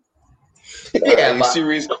 Yeah, but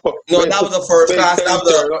series. No, that was the first class.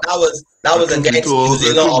 That was against New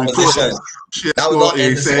Zealand opposition. That was not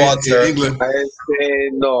in the squad, sir. I ain't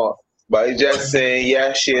saying no, but he's just saying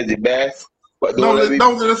yeah, Shea's the best. But that was in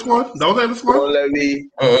the squad. Don't let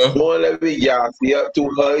me gas me up too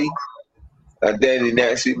high. And then the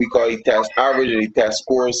next week, because he test average and he test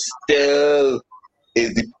scores, still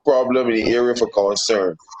is the problem in the area for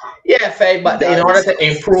concern. Yeah, Faye, but in order to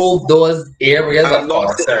improve those areas of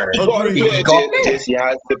concern, he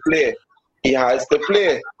has to play. He has to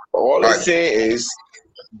play. All I say is,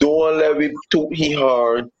 don't let him toot he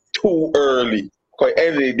hard too early. Because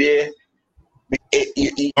end of the day,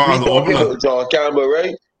 we talking about John Campbell,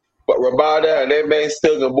 right? But Rabada and that man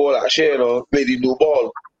still gonna bowl that shit on with the new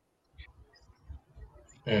ball.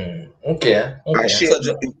 Okay. I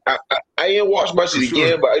ain't watched much of the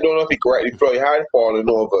game, but I don't know if he correctly throw. He had falling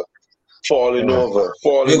over.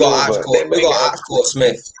 We got Ashford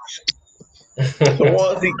Smith. So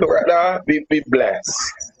once he correct that, be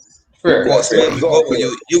blessed. Court Smith,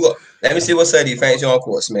 you go. Let me see what side defense you on,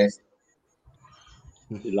 Court Smith.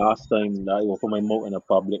 The last time that I opened my mouth in a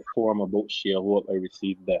public forum about Shea Hope, I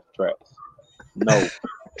received death threats. No.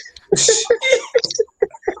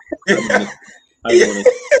 I'm gonna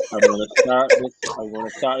I'm gonna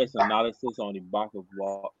start this analysis on the back of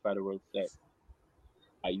what Federal said.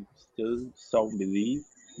 I still some believe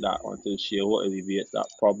that until Shearer alleviates that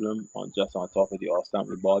problem on just on top of the All Stamp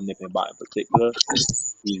ball nipping back in particular,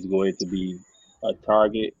 he's going to be a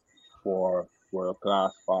target for world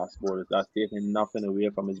class fast bowlers. That's taking nothing away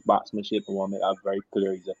from his batsmanship and want to make that very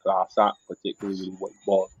clear. He's a class act, particularly with white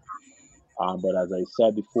ball. But as I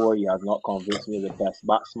said before, he has not convinced me as the best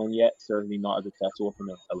batsman yet. Certainly not as a test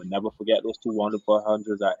opener. I will never forget those two wonderful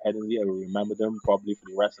hundreds at Headingley. I will remember them probably for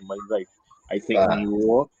the rest of my life. I think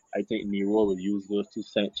Nero will use those two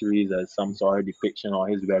centuries as some sort of depiction on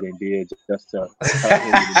his wedding day just to help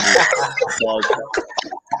him with the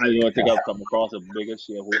I don't think I've come across a bigger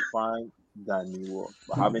Shearer fan than Nero.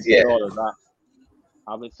 But having said all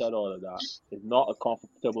of that, it's not a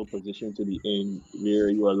comfortable position to be in where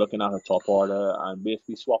you are looking at a top order and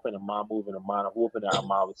basically swapping a man, moving a man, and hoping that a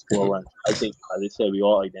man will score runs. I think, as I said, we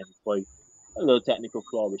all identify a little technical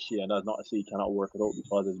flaw with Shea, and that's not to say he cannot work it out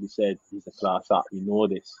because, as we said, he's a class act. We know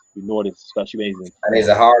this, especially when he's in. And he's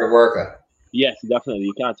a hard worker. Yes, definitely.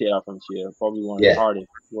 You can't take that from Shea. Probably one of the hardest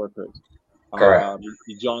workers. Correct.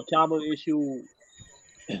 The John Campbell issue.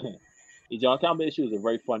 The John Campbell issue is a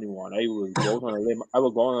very funny one. I will go on a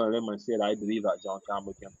limb and say that I believe that John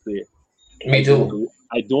Campbell can play. Me too.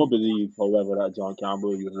 I don't believe, however, that John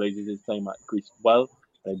Campbell utilizes his time at crease well.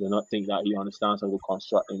 I do not think that he understands how to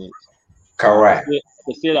construct innings. Correct.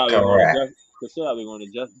 To say that we're going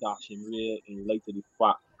to just dash him really in light of the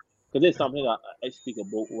fact, because it's something that I speak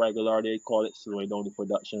about regularly. They call it slowing down the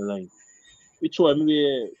production line. We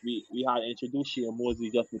had introduced Shea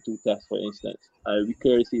Mosley just for 2 tests, for instance. We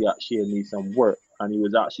clearly see that Shea needs some work, and he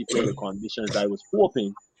was actually playing the conditions I was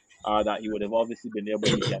hoping that he would have obviously been able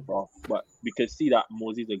to get off. But we could see that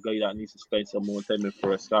Mosley's a guy that needs to spend some more time in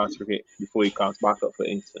first class cricket before he comes back up, for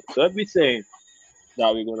instance. So if we're saying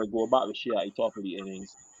that we're going to go back with Shea at the top of the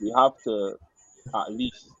innings, we have to at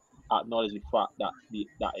least acknowledge the fact that the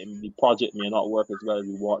project may not work as well as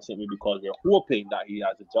we want, simply because we're hoping that he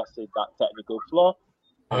has adjusted that technical flaw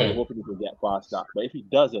and we're hoping he can get past that. But if he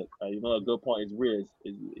doesn't, a good point is Riz.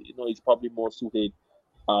 He's probably more suited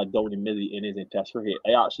down the middle innings in test cricket.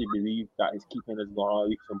 I actually believe that his keeping is going on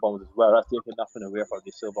leaps and bounds as well. That's taking nothing away from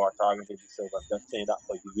the Silva target to the Silva. I'm just saying that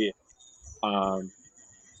for the way.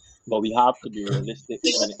 But we have to be realistic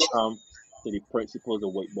when it comes to the principles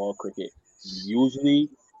of white ball cricket. Usually,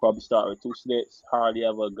 probably start with 2 slits, hardly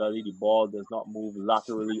ever a gully. The ball does not move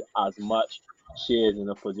laterally as much. Shea is in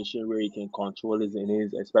a position where he can control his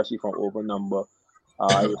innings, especially from over number,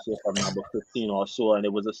 I would say from number 15 or so. And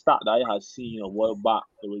it was a stat that I had seen a while back.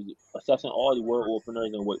 It was assessing all the world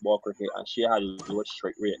openers in white ball cricket, and Shea had a lower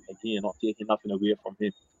strike rate. Again, not taking nothing away from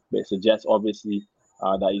him, but it suggests obviously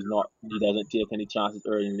that he doesn't take any chances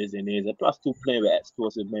early in his innings. And plus, 2 playing with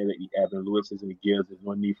explosive men like the Evan Lewis's and the Gales, there's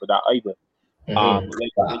no need for that either.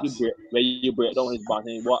 When you break down his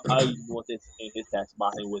batting, what I noticed in his test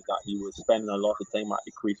batting was that he was spending a lot of time at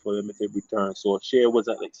the crease for limited returns. So Shea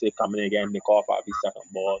wasn't like say coming in again, nick off at the second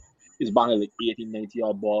ball. He's batting like 18, 90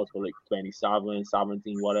 odd balls for like 27,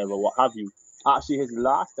 17, whatever, what have you. Actually, his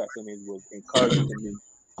last test innings was encouraging to me.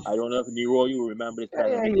 I don't know if Nero, you remember this.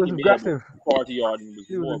 Yeah, he was aggressive. 40 yard, he was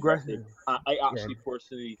more aggressive. I actually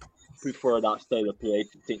personally prefer that style of play.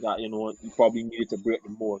 I think that you probably needed to break the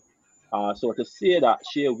mold. So to say that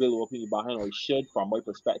Shea will open the behind, or he should, from my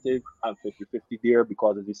perspective, I'm 50-50 there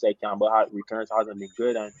because, as you say, Campbell returns hasn't been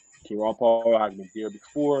good and Kieran Power has been there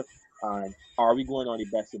before. And are we going on the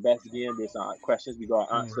best game? There's questions we got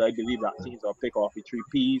to answer. I believe that teams will pick off the 3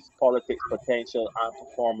 Ps: potential, potential, and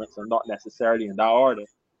performance, and not necessarily in that order.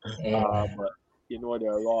 But there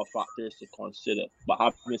are a lot of factors to consider. But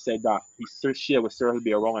having said that, Shea will certainly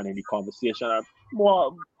be around in the conversation.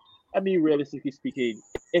 Realistically speaking,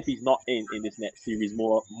 if he's not in this next series,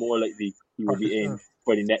 more likely he will be in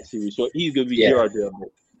for the next series. So he's going to be here or there.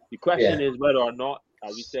 The question is whether or not,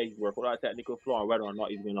 as we say, he's working on a technical flaw, and whether or not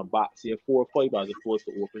he's going to bat, say, 4 or 5 as opposed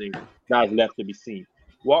to opening. That's left to be seen.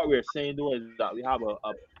 What we're saying, though, is that we have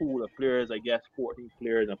a pool of players, I guess 14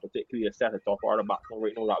 players, and particularly a set of top order batsmen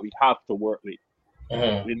right now that we have to work with.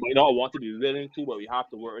 We might not want to be willing to, but we have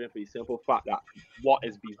to work with it for the simple fact that what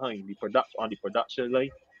is behind the production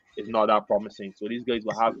line is not that promising. So these guys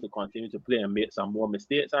will have to continue to play and make some more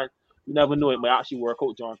mistakes, and you never know, it might actually work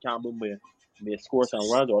out. John Campbell may score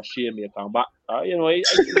some runs, or Shea may come back. I see in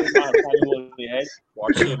the head,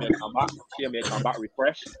 or Shea may come back. Shea may come back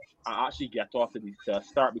refreshed and actually get off to the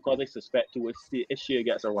start, because I suspect if Shea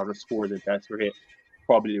gets a run of scores in test cricket,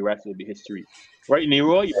 probably the rest will be history. Right,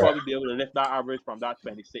 Nero, you probably be able to lift that average from that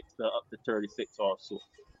 26 to up to 36 or so.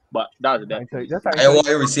 But that's the I want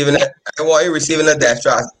you receiving that. I want you receiving a death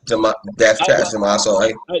trap, Jamal. So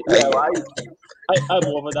I'm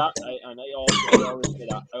over that,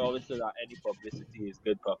 I always say that any publicity is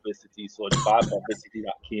good publicity. So the bad publicity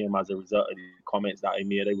that came as a result of the comments that I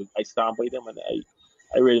made, I stand by them, and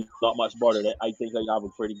I really not much bothered. I think I have a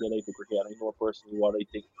pretty good eye for cricket. I know personally what I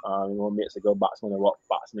think. Makes a good batsman and what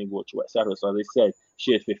batsman go through, etc. So as I said,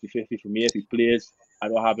 shit 50-50 for me. If he plays, I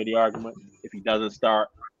don't have any argument. If he doesn't start,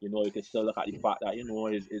 you can still look at the fact that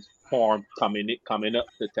his form coming up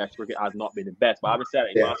to Test cricket has not been the best. But having said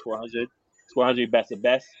that, last 400 best of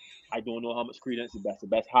best. I don't know how much credence the best of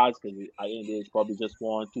best has, because I think it's probably just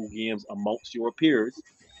 1 or 2 games amongst your peers.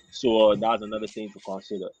 So that's another thing to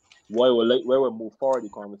consider. Where we'll move forward the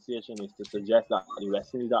conversation is to suggest that the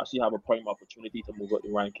West Indies actually have a prime opportunity to move up the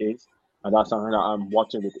rankings, and that's something that I'm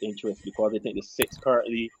watching with interest, because I think the 6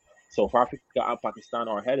 currently, South Africa and Pakistan,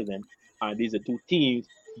 are ahead of them, and these are 2 teams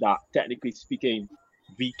that, technically speaking,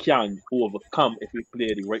 we can overcome if we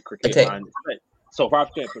play the right cricket. And South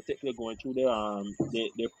Africa in particular going through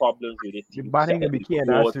their problems with their team.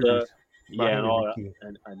 And all that,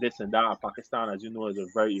 and this and that. And Pakistan, as you know, is a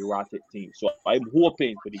very erratic team. So I'm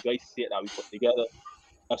hoping for the guys that we put together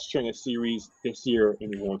a string of series this year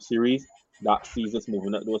in one series that sees us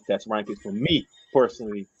moving up those Test rankings. For me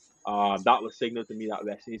personally, that was signal to me that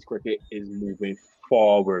West Indies cricket is moving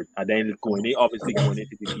forward. And then obviously going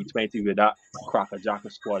into the T20 with that cracker jacker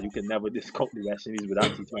squad, you can never discount the West Indies with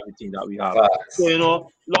that T20 team that we have. So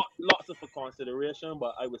lots of consideration,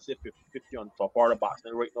 but I would say 50-50 on the top order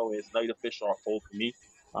batsmen right now is neither fish or fowl for me.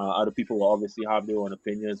 Other people will obviously have their own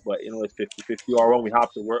opinions, but it's 50-50 all around. We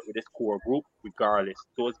have to work with this core group regardless.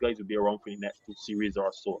 Those guys will be around for the next 2 series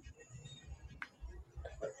or so.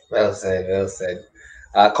 Well said.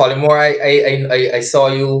 Colin Moore, I saw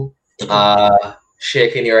you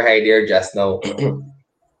shaking your head there just now.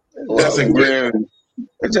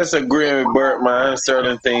 Just agreeing with Bert, man.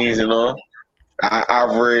 Certain things,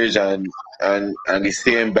 average and the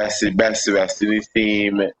same best West Indies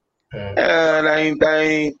team. And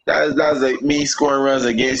that's like me scoring runs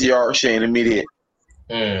against Yorkshire in the immediate.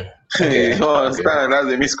 Okay. You understand? That's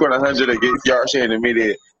like me scoring 100 against Yorkshire in the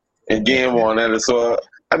immediate in game 1. And so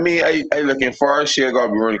I mean, I looking for Shea got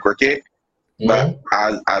to be running cricket, but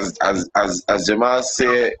as Jamal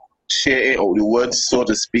said, Shea ain't out the woods, so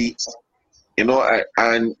to speak.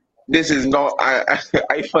 And this is not.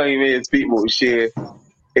 I find when you speak about Shea,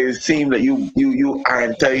 it seems that you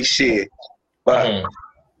anti-Shea, but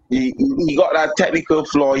he got that technical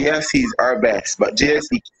flaw. Yes, he's our best, but just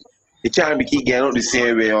he can't be keep getting out the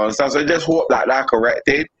same way on. So I just hope that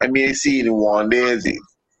corrected. I mean, see in 1 day.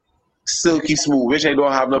 Silky smooth, which I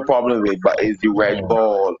don't have no problem with, but it's the red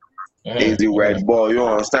ball. It's the red ball. You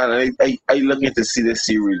understand? And I looking to see this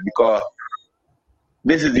series because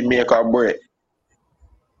this is the make or break.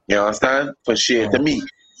 You understand? For sure, to me,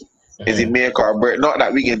 it's the make or break. Not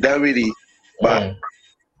that we get done with it, but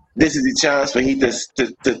this is the chance for he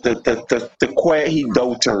to quiet his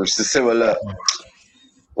doubters, to say, well, look,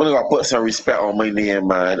 we're gonna put some respect on my name,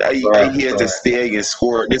 man. I here to stay and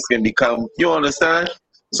score. This can become. You understand?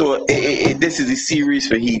 So this is a series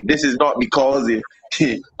for he. This is not because they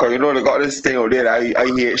got this thing out there that I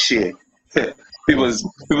hate shit. people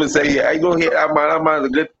say, yeah, I don't hate that man. That man's a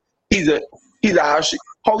good. He's a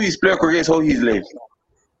how he's playing cricket, how he's lived.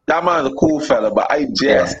 That man's a cool fella, but I'm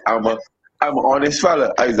an honest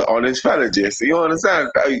fella. I'm an honest fella, Jesse. You understand?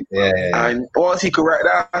 And once he correct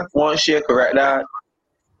that, once Shea correct that,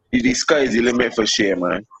 the sky is the limit for Shea,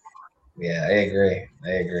 man. Yeah, I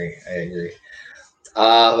agree.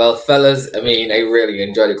 Well, fellas, I mean, I really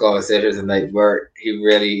enjoyed the conversation tonight. Bert, he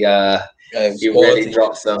really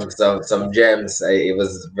dropped some gems. It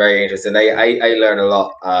was very interesting. I learned a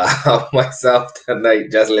lot of myself tonight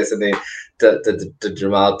just listening to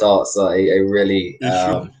Jamal talk. So I really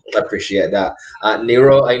appreciate that.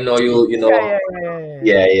 Nero, I know you know.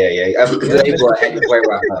 Yeah. Go ahead before I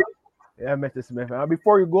wrap up. Yeah, Mr. Smith.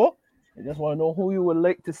 Before you go, I just want to know who you would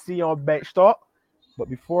like to see on Bench Talk. But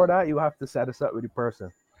before that, you have to set us up with the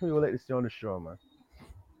person who you would like to see on the show, man.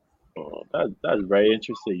 Oh, that's very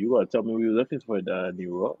interesting. You gotta tell me what you're looking for,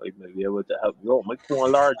 Nero. I may be able to help you out. My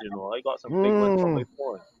phone large, I got some big ones on my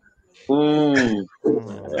phone.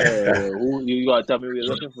 You gotta tell me what you're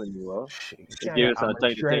looking for, Nero. Give us some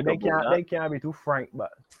time to think about that. They can't be too frank, but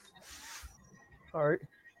all right.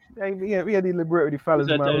 We had deliberate with the fellas,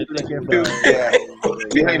 man.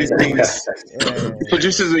 Behind the scenes.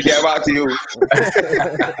 Producers will get back to you.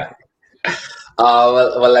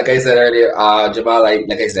 Well, like I said earlier, Jamal,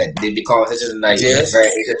 like I said, the conversation tonight is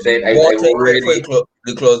very interesting.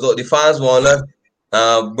 The close out. The fans wanna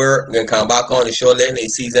Bert gonna come back on the show later in the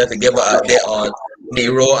season to give an update on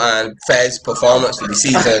Nero and Fed's performance for the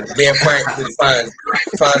season. Being frank to the fans,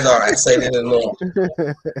 fans are excited and more.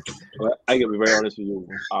 Well, I can be very honest with you.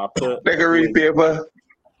 They can read paper.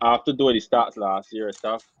 After doing the stats last year and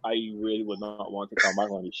stuff, I really would not want to come back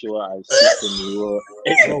on the show. I speak to Nero.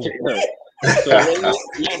 So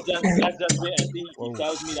let's just wait and see. He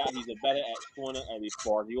tells me that he's a better exponent of the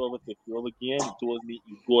 40 over 50 over game. He told me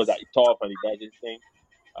he goes at the top and he does his thing.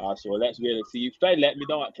 So let's wait and see. If Fed let me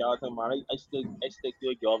down at Carlton, man, I stick to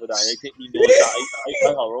a job with that. I think he knows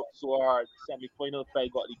that I worked so hard. Semi-final, Fed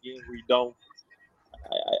got the game redone.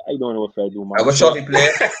 I don't know if I do, man. What shot he play?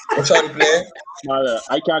 What shot he play? Man,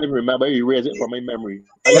 I can't even remember. He erased it from my memory.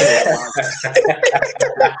 I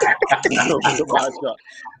know the bad shot.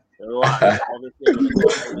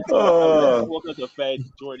 Welcome to Fed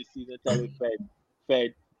during the season. Telling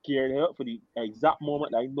Fed carried her up for the exact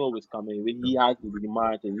moment I know was coming when he had to be the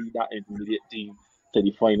man to lead that intermediate team to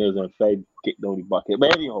the finals and Fed kicked down the bucket.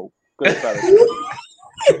 But anyhow, good fellas.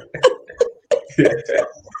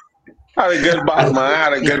 Had a good back, man.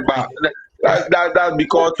 Had a good back. That's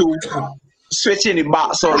because to switching the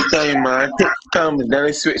box all the time, man. Take comes, then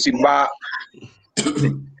he switch the back.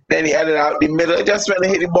 Then he headed out the middle. Just when they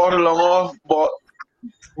hit the ball long off, ball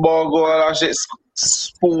go out, shit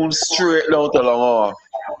spoon straight down to long off.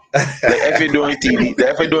 Like if you're doing TV,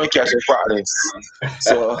 if you're doing catch and practice.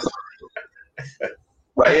 So,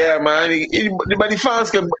 but yeah, man, but the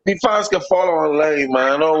fans can follow online,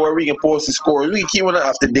 man. Or where we can post the scores. We can keep one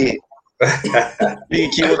up to date.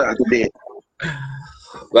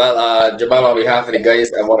 Well, Jamal, on behalf of the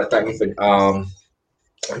guys, I want to thank you for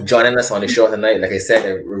joining us on the show tonight. Like I said, I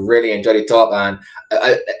really enjoyed the talk, and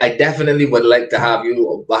I definitely would like to have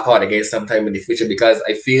you back on again sometime in the future, because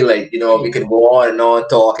I feel like, we could go on and on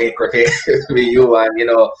talking cricket with you, and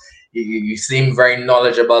you seem very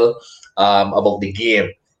knowledgeable about the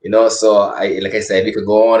game, so like I said, we could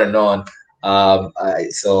go on and on.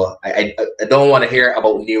 So I don't want to hear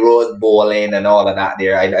about Nero's bowling and all of that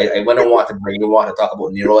there. I wouldn't want to bring you on to talk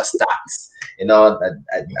about Nero's stats.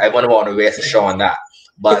 I wouldn't want to waste a show on that.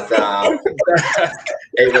 But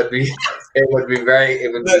it would be very.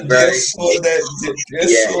 You want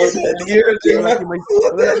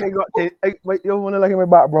to look at my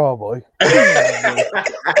back, bro, boy.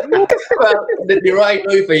 Well, the right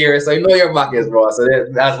know you for years, so I know your back is, bro. So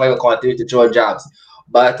that's why we continue to throw jobs.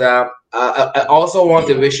 But I also want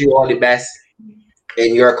to wish you all the best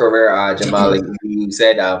in your career, Jamal. Like you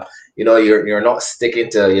said, you're not sticking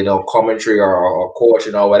to commentary or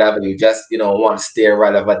coaching or whatever. You just want to stay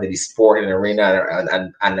relevant to the sport and arena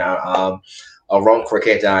and around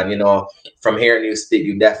cricket. And from hearing you speak,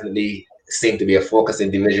 you definitely seem to be a focused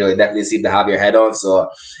individual. You definitely seem to have your head on. So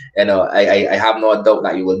I have no doubt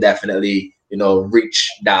that you will definitely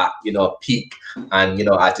reach that peak, and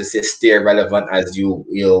as you say, stay relevant as you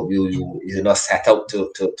set out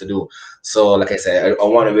to do. So like I said, I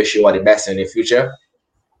want to wish you all the best in the future.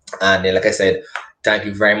 And like I said, thank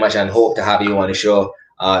you very much, and hope to have you on the show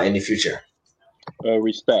in the future.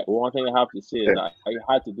 Respect. One thing I have to say is that I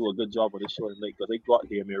had to do a good job on the show tonight, because they got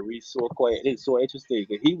here, man, really so quiet. It's so interesting.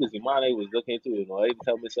 He was the man I was looking to. I even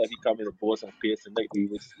tell myself he come in the boss and pace tonight. He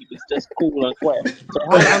was just cool and quiet. So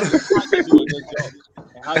I had to do a good job.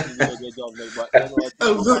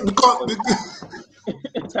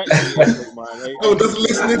 Just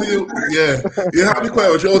listening to you. Yeah, you have to be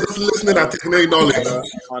quiet. You're just listening and taking any knowledge.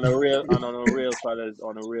 On a real, fellas,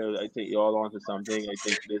 I take you all on to something. I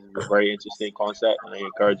think this is a very interesting concept, and I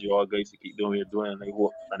encourage you all guys to keep doing what you're doing. And I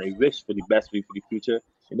hope and I wish for the best for you for the future.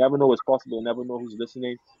 You never know what's possible. You never know who's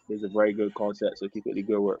listening. It's a very good concept. So keep it the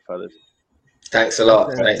good work, fellas. Thanks a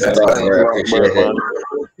lot. Thanks a lot. I appreciate it.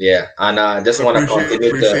 Yeah, and I just want to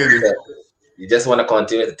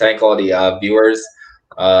continue to thank all the viewers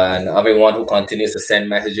and everyone who continues to send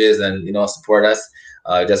messages and support us.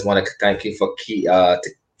 I just want to thank you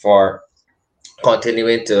for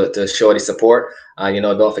continuing to show the support.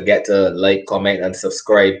 Don't forget to like, comment, and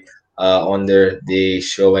subscribe under the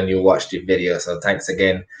show when you watch the video. So thanks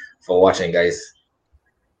again for watching, guys.